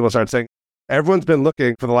crisis and people start saying, everyone's been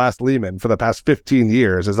looking for the last Lehman for the past 15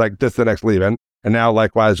 years. It's like, this is the next Lehman. And now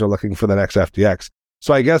likewise, they're looking for the next FTX.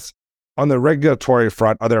 So I guess on the regulatory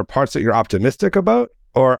front, are there parts that you're optimistic about,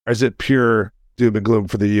 or is it pure doom and gloom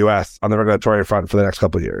for the US on the regulatory front for the next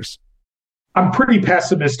couple of years? I'm pretty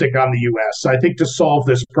pessimistic on the US. I think to solve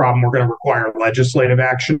this problem, we're going to require legislative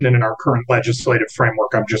action. And in our current legislative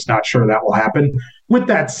framework, I'm just not sure that will happen. With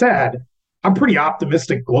that said, I'm pretty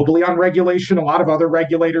optimistic globally on regulation. A lot of other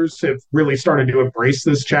regulators have really started to embrace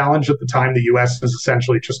this challenge at the time the US has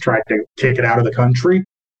essentially just tried to kick it out of the country.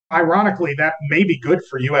 Ironically, that may be good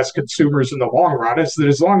for US consumers in the long run, is that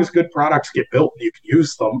as long as good products get built and you can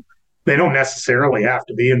use them, they don't necessarily have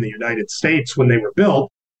to be in the United States when they were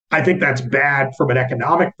built. I think that's bad from an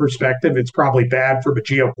economic perspective. It's probably bad from a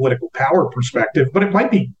geopolitical power perspective, but it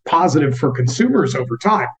might be positive for consumers over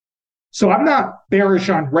time. So I'm not bearish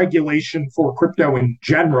on regulation for crypto in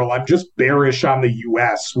general. I'm just bearish on the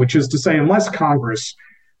US, which is to say, unless Congress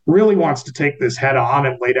really wants to take this head on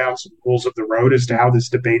and lay down some rules of the road as to how this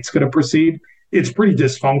debate's going to proceed, it's pretty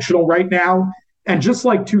dysfunctional right now. And just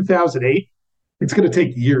like 2008, it's going to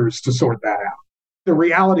take years to sort that out. The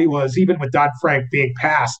reality was, even with Dodd-Frank being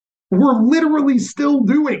passed, we're literally still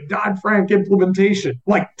doing Dodd-Frank implementation.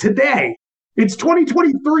 Like today, it's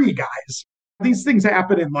 2023, guys. These things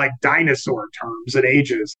happen in like dinosaur terms and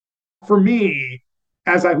ages. For me,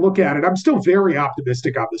 as I look at it, I'm still very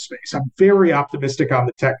optimistic on the space. I'm very optimistic on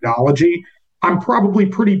the technology. I'm probably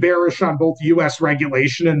pretty bearish on both US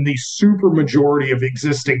regulation and the super majority of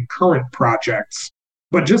existing current projects.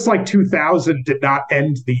 But just like 2000 did not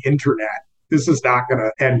end the internet, this is not going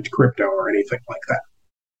to end crypto or anything like that.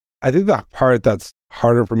 I think the part that's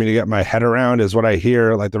harder for me to get my head around is what I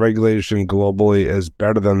hear, like the regulation globally is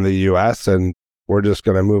better than the US and we're just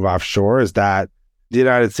going to move offshore, is that the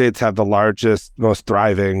United States have the largest, most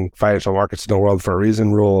thriving financial markets in the world for a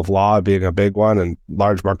reason, rule of law being a big one and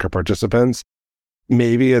large market participants.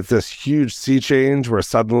 Maybe it's this huge sea change where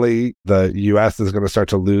suddenly the US is going to start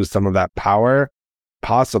to lose some of that power,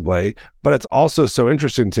 possibly. But it's also so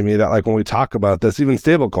interesting to me that like when we talk about this, even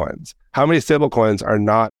stablecoins, how many stablecoins are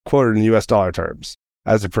not quoted in US dollar terms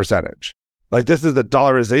as a percentage? Like this is the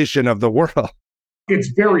dollarization of the world. It's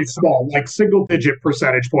very small, like single digit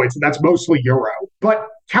percentage points, and that's mostly euro. But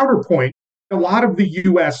counterpoint, a lot of the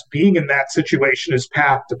US being in that situation is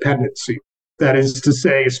path dependency. That is to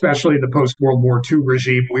say, especially in the post-World War II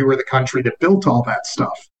regime, we were the country that built all that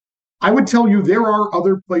stuff. I would tell you there are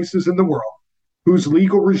other places in the world whose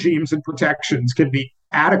legal regimes and protections can be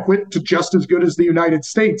adequate to just as good as the United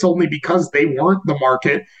States, only because they weren't the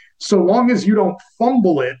market. So long as you don't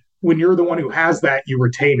fumble it when you're the one who has that, you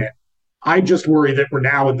retain it. I just worry that we're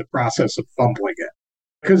now in the process of fumbling it.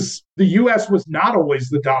 Because the US was not always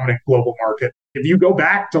the dominant global market. If you go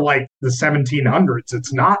back to like the 1700s,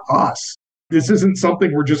 it's not us. This isn't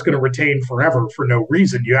something we're just going to retain forever for no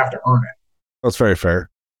reason. You have to earn it. That's very fair.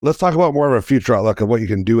 Let's talk about more of a future outlook of what you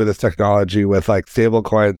can do with this technology with like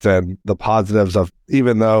stablecoins and the positives of,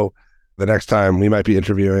 even though the next time we might be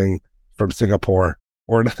interviewing from Singapore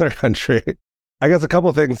or another country. I guess a couple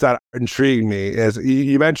of things that intrigue me is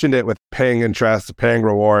you mentioned it with paying interest, paying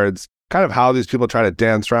rewards, kind of how these people try to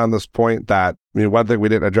dance around this point that, I mean, one thing we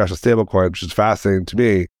didn't address with stablecoin, which is fascinating to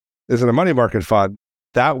me, is in a money market fund,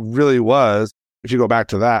 that really was, if you go back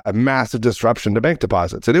to that, a massive disruption to bank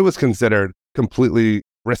deposits. And it was considered completely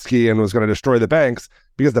risky and was going to destroy the banks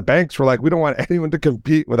because the banks were like, we don't want anyone to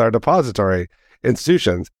compete with our depository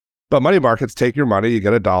institutions. But money markets take your money, you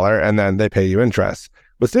get $1, and then they pay you interest.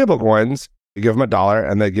 With stablecoins, you give them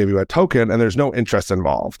 $1 and they give you a token and there's no interest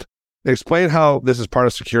involved. Explain how this is part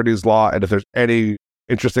of securities law and if there's any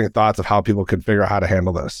interesting thoughts of how people can figure out how to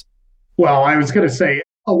handle this. Well, I was going to say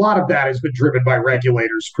a lot of that has been driven by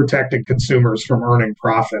regulators protecting consumers from earning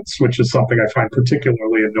profits, which is something I find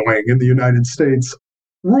particularly annoying in the United States.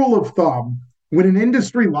 Rule of thumb, when an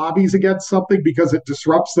industry lobbies against something because it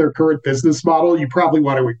disrupts their current business model, you probably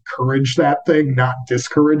want to encourage that thing, not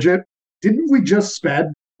discourage it. Didn't we just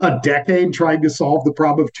spend a decade trying to solve the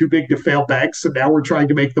problem of too big to fail banks, and now we're trying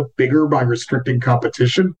to make them bigger by restricting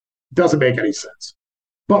competition? Doesn't make any sense.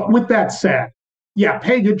 But with that said, yeah,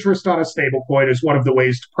 paying interest on a stablecoin is one of the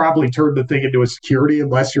ways to probably turn the thing into a security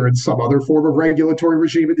unless you're in some other form of regulatory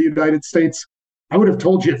regime in the United States. I would have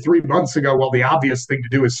told you 3 months ago, well, the obvious thing to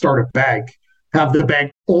do is start a bank, have the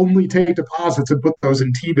bank only take deposits and put those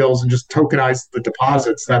in T-bills and just tokenize the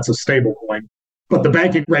deposits. That's a stablecoin. But the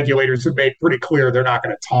banking regulators have made pretty clear they're not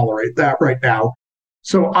going to tolerate that right now.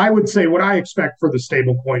 So I would say what I expect for the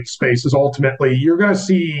stablecoin space is ultimately you're going to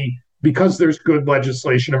see, because there's good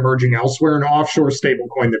legislation emerging elsewhere, an offshore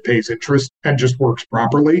stablecoin that pays interest and just works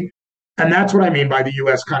properly. And that's what I mean by the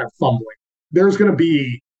US kind of fumbling. There's going to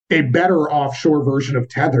be a better offshore version of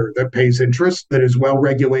Tether that pays interest, that is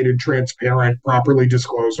well-regulated, transparent, properly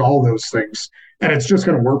disclosed, all those things. And it's just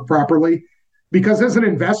going to work properly. Because as an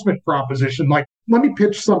investment proposition, like, let me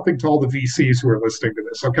pitch something to all the VCs who are listening to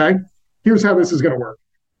this, okay? Here's how this is going to work.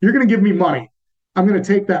 You're going to give me money. I'm going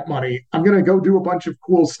to take that money. I'm going to go do a bunch of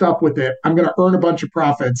cool stuff with it. I'm going to earn a bunch of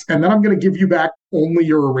profits. And then I'm going to give you back only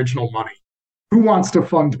your original money. Who wants to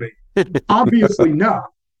fund me? Obviously not.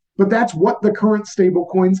 But that's what the current stable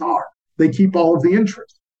coins are. They keep all of the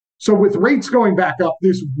interest. So with rates going back up,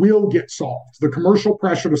 this will get solved. The commercial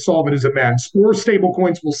pressure to solve it is immense, or stable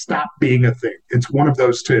coins will stop being a thing. It's one of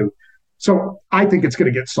those two. So I think it's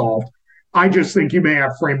going to get solved. I just think you may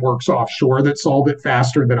have frameworks offshore that solve it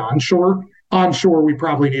faster than onshore. Onshore, we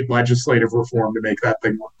probably need legislative reform to make that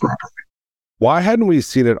thing work properly. Why hadn't we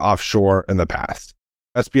seen it offshore in the past?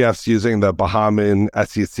 SBF's using the Bahamian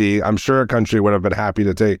SEC. I'm sure a country would have been happy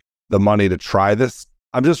to take the money to try this.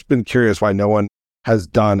 I've just been curious why no one has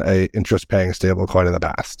done a interest-paying stablecoin in the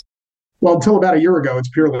past. Well, until about a year ago, it's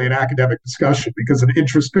purely an academic discussion because an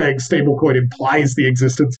interest-paying stablecoin implies the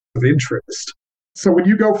existence of interest. So when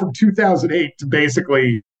you go from 2008 to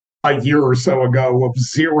basically a year or so ago of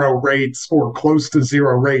zero rates or close to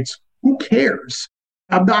zero rates, who cares?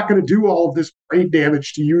 I'm not going to do all of this brain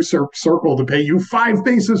damage to you, Circle, to pay you 5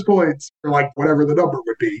 basis points or like whatever the number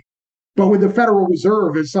would be. But when the Federal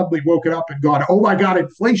Reserve has suddenly woken up and gone, oh my God,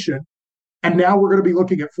 inflation, and now we're going to be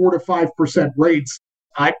looking at 4 to 5% rates,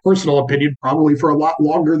 my personal opinion, probably for a lot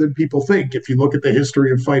longer than people think. If you look at the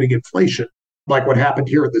history of fighting inflation, like what happened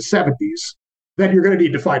here in the 70s, then you're going to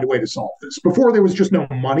need to find a way to solve this. Before, there was just no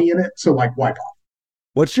money in it, so like, why bother?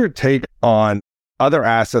 What's your take on other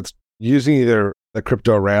assets using either the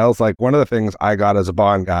crypto rails? Like one of the things I got as a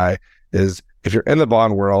bond guy is if you're in the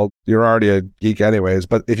bond world, you're already a geek anyways,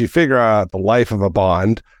 but if you figure out the life of a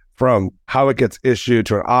bond, from how it gets issued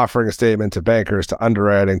to an offering statement to bankers to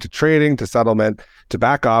underwriting to trading to settlement to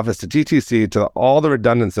back office to DTC to all the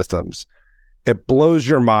redundant systems, it blows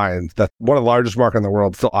your mind that one of the largest markets in the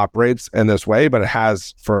world still operates in this way, but it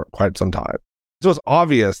has for quite some time. So it's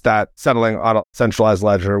obvious that settling on a centralized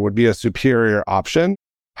ledger would be a superior option.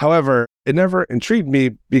 However, it never intrigued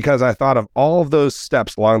me because I thought of all of those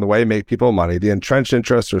steps along the way make people money. The entrenched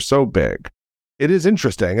interests are so big. It is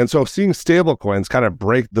interesting. And so seeing stablecoins kind of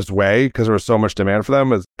break this way because there was so much demand for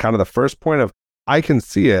them is kind of the first point of, I can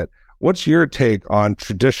see it. What's your take on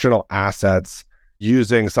traditional assets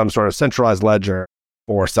using some sort of centralized ledger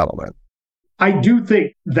for settlement? I do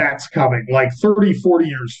think that's coming. Like 30, 40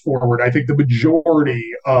 years forward, I think the majority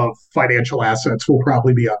of financial assets will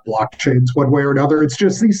probably be on blockchains one way or another. It's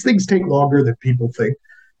just these things take longer than people think.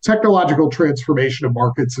 Technological transformation of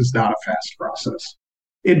markets is not a fast process.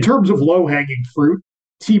 In terms of low-hanging fruit,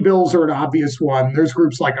 T-bills are an obvious one. There's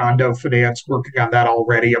groups like Ondo Finance working on that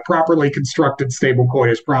already. A properly constructed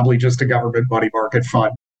stablecoin is probably just a government money market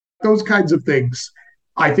fund. Those kinds of things,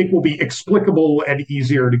 I think, will be explicable and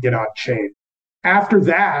easier to get on chain. After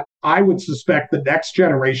that, I would suspect the next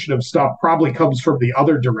generation of stuff probably comes from the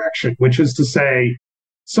other direction, which is to say,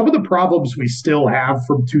 some of the problems we still have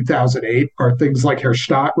from 2008 are things like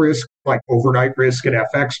Herstatt risk, like overnight risk in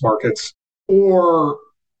FX markets, or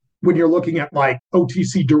when you're looking at like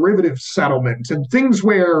OTC derivative settlement and things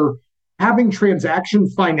where having transaction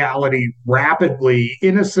finality rapidly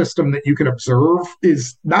in a system that you can observe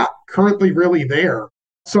is not currently really there.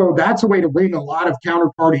 So that's a way to wring a lot of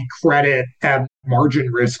counterparty credit and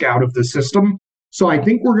margin risk out of the system. So I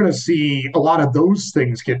think we're going to see a lot of those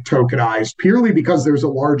things get tokenized purely because there's a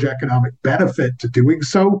large economic benefit to doing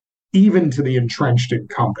so, even to the entrenched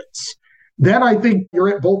incumbents. Then I think you're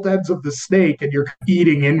at both ends of the snake and you're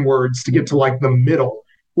eating inwards to get to like the middle,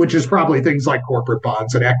 which is probably things like corporate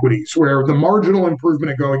bonds and equities, where the marginal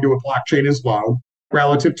improvement of going to a blockchain is low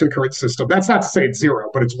relative to the current system. That's not to say it's zero,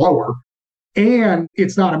 but it's lower. And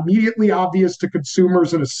it's not immediately obvious to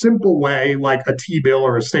consumers in a simple way like a T-bill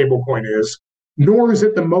or a stablecoin is, nor is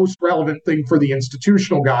it the most relevant thing for the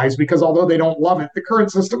institutional guys, because although they don't love it, the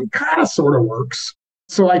current system kind of sort of works.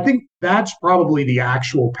 So I think that's probably the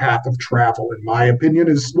actual path of travel, in my opinion,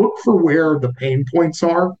 is look for where the pain points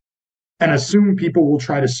are and assume people will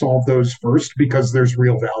try to solve those first because there's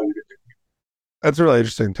real value to it. That's a really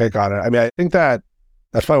interesting take on it. I mean, I think that's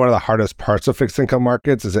probably one of the hardest parts of fixed income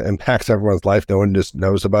markets is it impacts everyone's life. No one just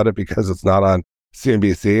knows about it because it's not on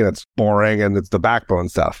CNBC and it's boring and it's the backbone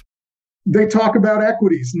stuff. They talk about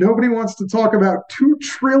equities. Nobody wants to talk about $2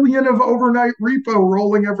 trillion of overnight repo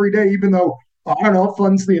rolling every day, even though, I don't know, it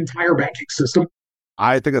funds the entire banking system.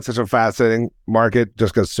 I think it's such a fascinating market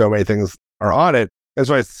just because so many things are on it. And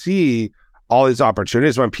so I see all these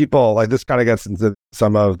opportunities when people, like this kind of gets into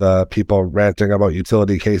some of the people ranting about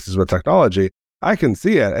utility cases with technology. I can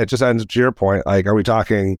see it. It just ends to your point. Like, are we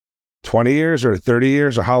talking 20 years or 30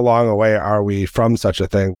 years or how long away are we from such a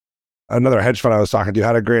thing? Another hedge fund I was talking to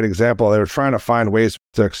had a great example. They were trying to find ways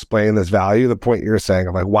to explain this value, the point you're saying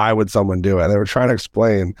of like, why would someone do it? They were trying to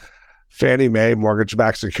explain Fannie Mae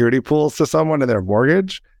mortgage-backed security pools to someone in their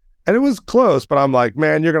mortgage. And it was close, but I'm like,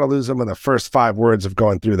 man, you're going to lose them in the first 5 words of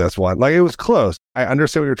going through this one. Like, it was close. I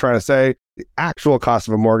understand what you're trying to say. The actual cost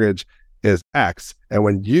of a mortgage is X. And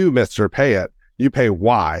when you, Mr. Pay it, you pay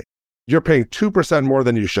Y. You're paying 2% more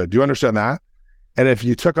than you should. Do you understand that? And if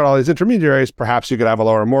you took out all these intermediaries, perhaps you could have a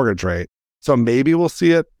lower mortgage rate. So maybe we'll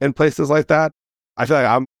see it in places like that. I feel like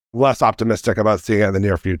I'm less optimistic about seeing it in the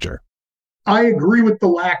near future. I agree with the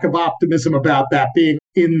lack of optimism about that being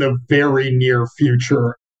in the very near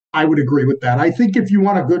future. I would agree with that. I think if you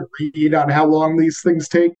want a good read on how long these things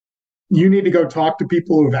take, you need to go talk to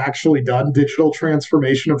people who've actually done digital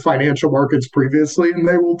transformation of financial markets previously, and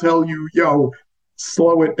they will tell you, yo,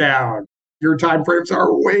 slow it down. Your timeframes are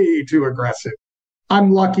way too aggressive.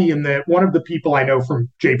 I'm lucky in that one of the people I know from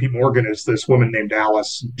JP Morgan is this woman named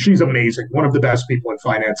Alice. She's amazing, one of the best people in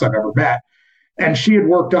finance I've ever met. And she had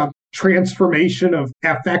worked on transformation of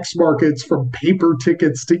FX markets from paper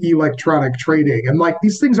tickets to electronic trading. And like,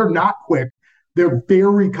 these things are not quick. They're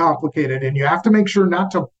very complicated, and you have to make sure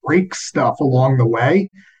not to break stuff along the way.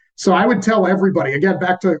 So I would tell everybody, again,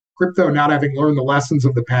 back to crypto not having learned the lessons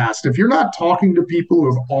of the past, if you're not talking to people who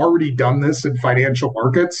have already done this in financial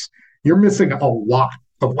markets, you're missing a lot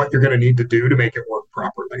of what you're going to need to do to make it work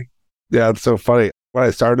properly. Yeah, it's so funny. When I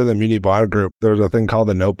started the Muni Bond Group, there was a thing called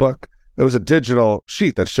the Notebook. It was a digital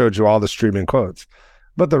sheet that showed you all the streaming quotes.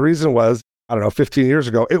 But the reason was, 15 years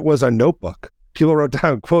ago, it was a notebook. People wrote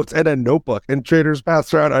down quotes in a notebook, and traders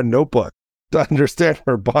passed around a notebook to understand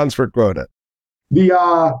where bonds were quoted. The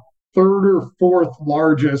third or fourth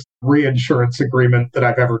largest reinsurance agreement that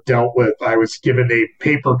I've ever dealt with, I was given a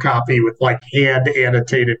paper copy with like hand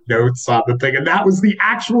annotated notes on the thing, and that was the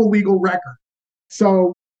actual legal record.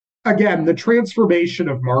 So again, the transformation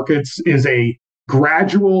of markets is a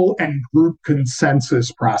gradual and group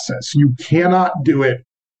consensus process. You cannot do it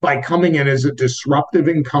by coming in as a disruptive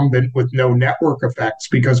incumbent with no network effects,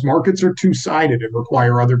 because markets are two-sided and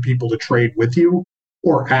require other people to trade with you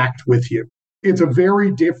or act with you. It's a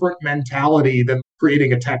very different mentality than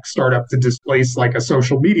creating a tech startup to displace like a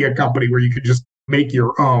social media company where you could just make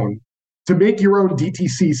your own. To make your own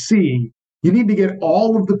DTCC, you need to get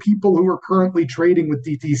all of the people who are currently trading with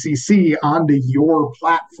DTCC onto your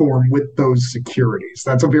platform with those securities.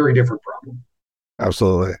 That's a very different problem.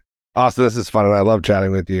 Absolutely. Austin, this is fun, and I love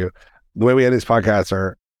chatting with you. The way we end these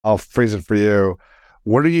podcasts I'll phrase it for you.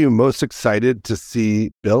 What are you most excited to see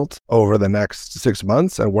built over the next 6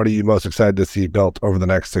 months? And what are you most excited to see built over the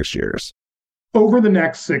next 6 years? Over the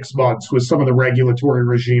next 6 months, with some of the regulatory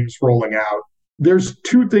regimes rolling out, there's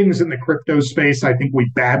two things in the crypto space I think we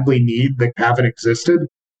badly need that haven't existed.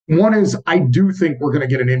 One is I do think we're going to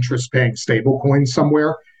get an interest-paying stablecoin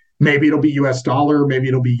somewhere. Maybe it'll be US dollar, maybe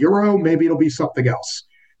it'll be euro, maybe it'll be something else.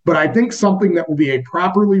 But I think something that will be a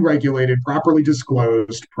properly regulated, properly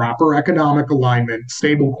disclosed, proper economic alignment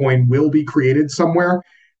stablecoin will be created somewhere.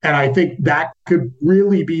 And I think that could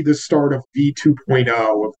really be the start of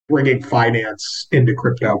V2.0 of bringing finance into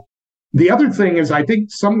crypto. The other thing is I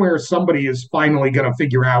think somewhere somebody is finally going to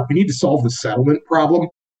figure out we need to solve the settlement problem.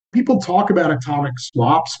 People talk about atomic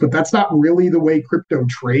swaps, but that's not really the way crypto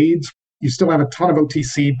trades. You still have a ton of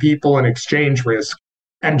OTC people and exchange risk.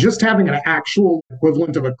 And just having an actual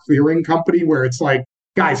equivalent of a clearing company where it's like,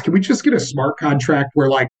 guys, can we just get a smart contract where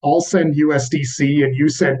like I'll send USDC and you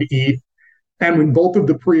send ETH? And when both of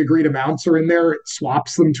the pre-agreed amounts are in there, it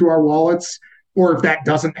swaps them to our wallets. Or if that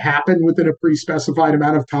doesn't happen within a pre-specified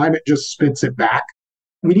amount of time, it just spits it back.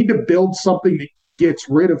 We need to build something that gets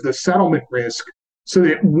rid of the settlement risk so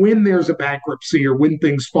that when there's a bankruptcy or when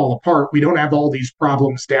things fall apart, we don't have all these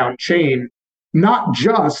problems down chain, not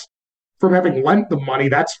just from having lent the money,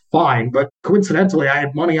 that's fine. But coincidentally, I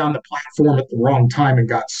had money on the platform at the wrong time and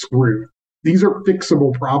got screwed. These are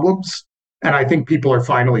fixable problems. And I think people are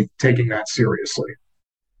finally taking that seriously.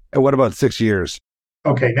 And what about 6 years?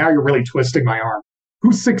 Okay, now you're really twisting my arm.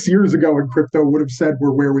 Who 6 years ago in crypto would have said we're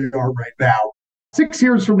where we are right now? 6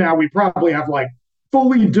 years from now, we probably have like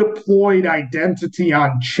fully deployed identity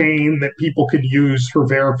on chain that people can use for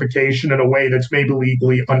verification in a way that's maybe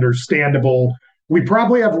legally understandable. We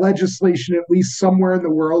probably have legislation, at least somewhere in the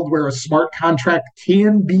world, where a smart contract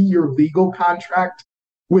can be your legal contract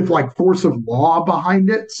with like force of law behind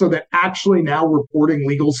it, so that actually now we're porting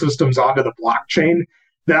legal systems onto the blockchain.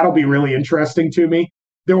 That'll be really interesting to me.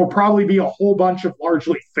 There will probably be a whole bunch of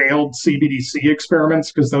largely failed CBDC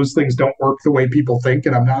experiments because those things don't work the way people think,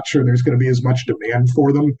 and I'm not sure there's going to be as much demand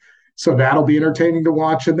for them. So that'll be entertaining to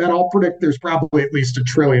watch. And then I'll predict there's probably at least $1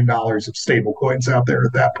 trillion of stable coins out there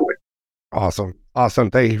at that point. Awesome.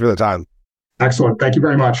 Thank you for the time. Excellent. Thank you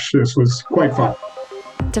very much. This was quite fun.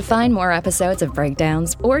 To find more episodes of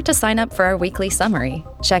Breakdowns or to sign up for our weekly summary,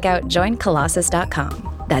 check out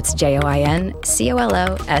joincolossus.com. That's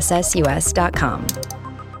JoinColossus.com.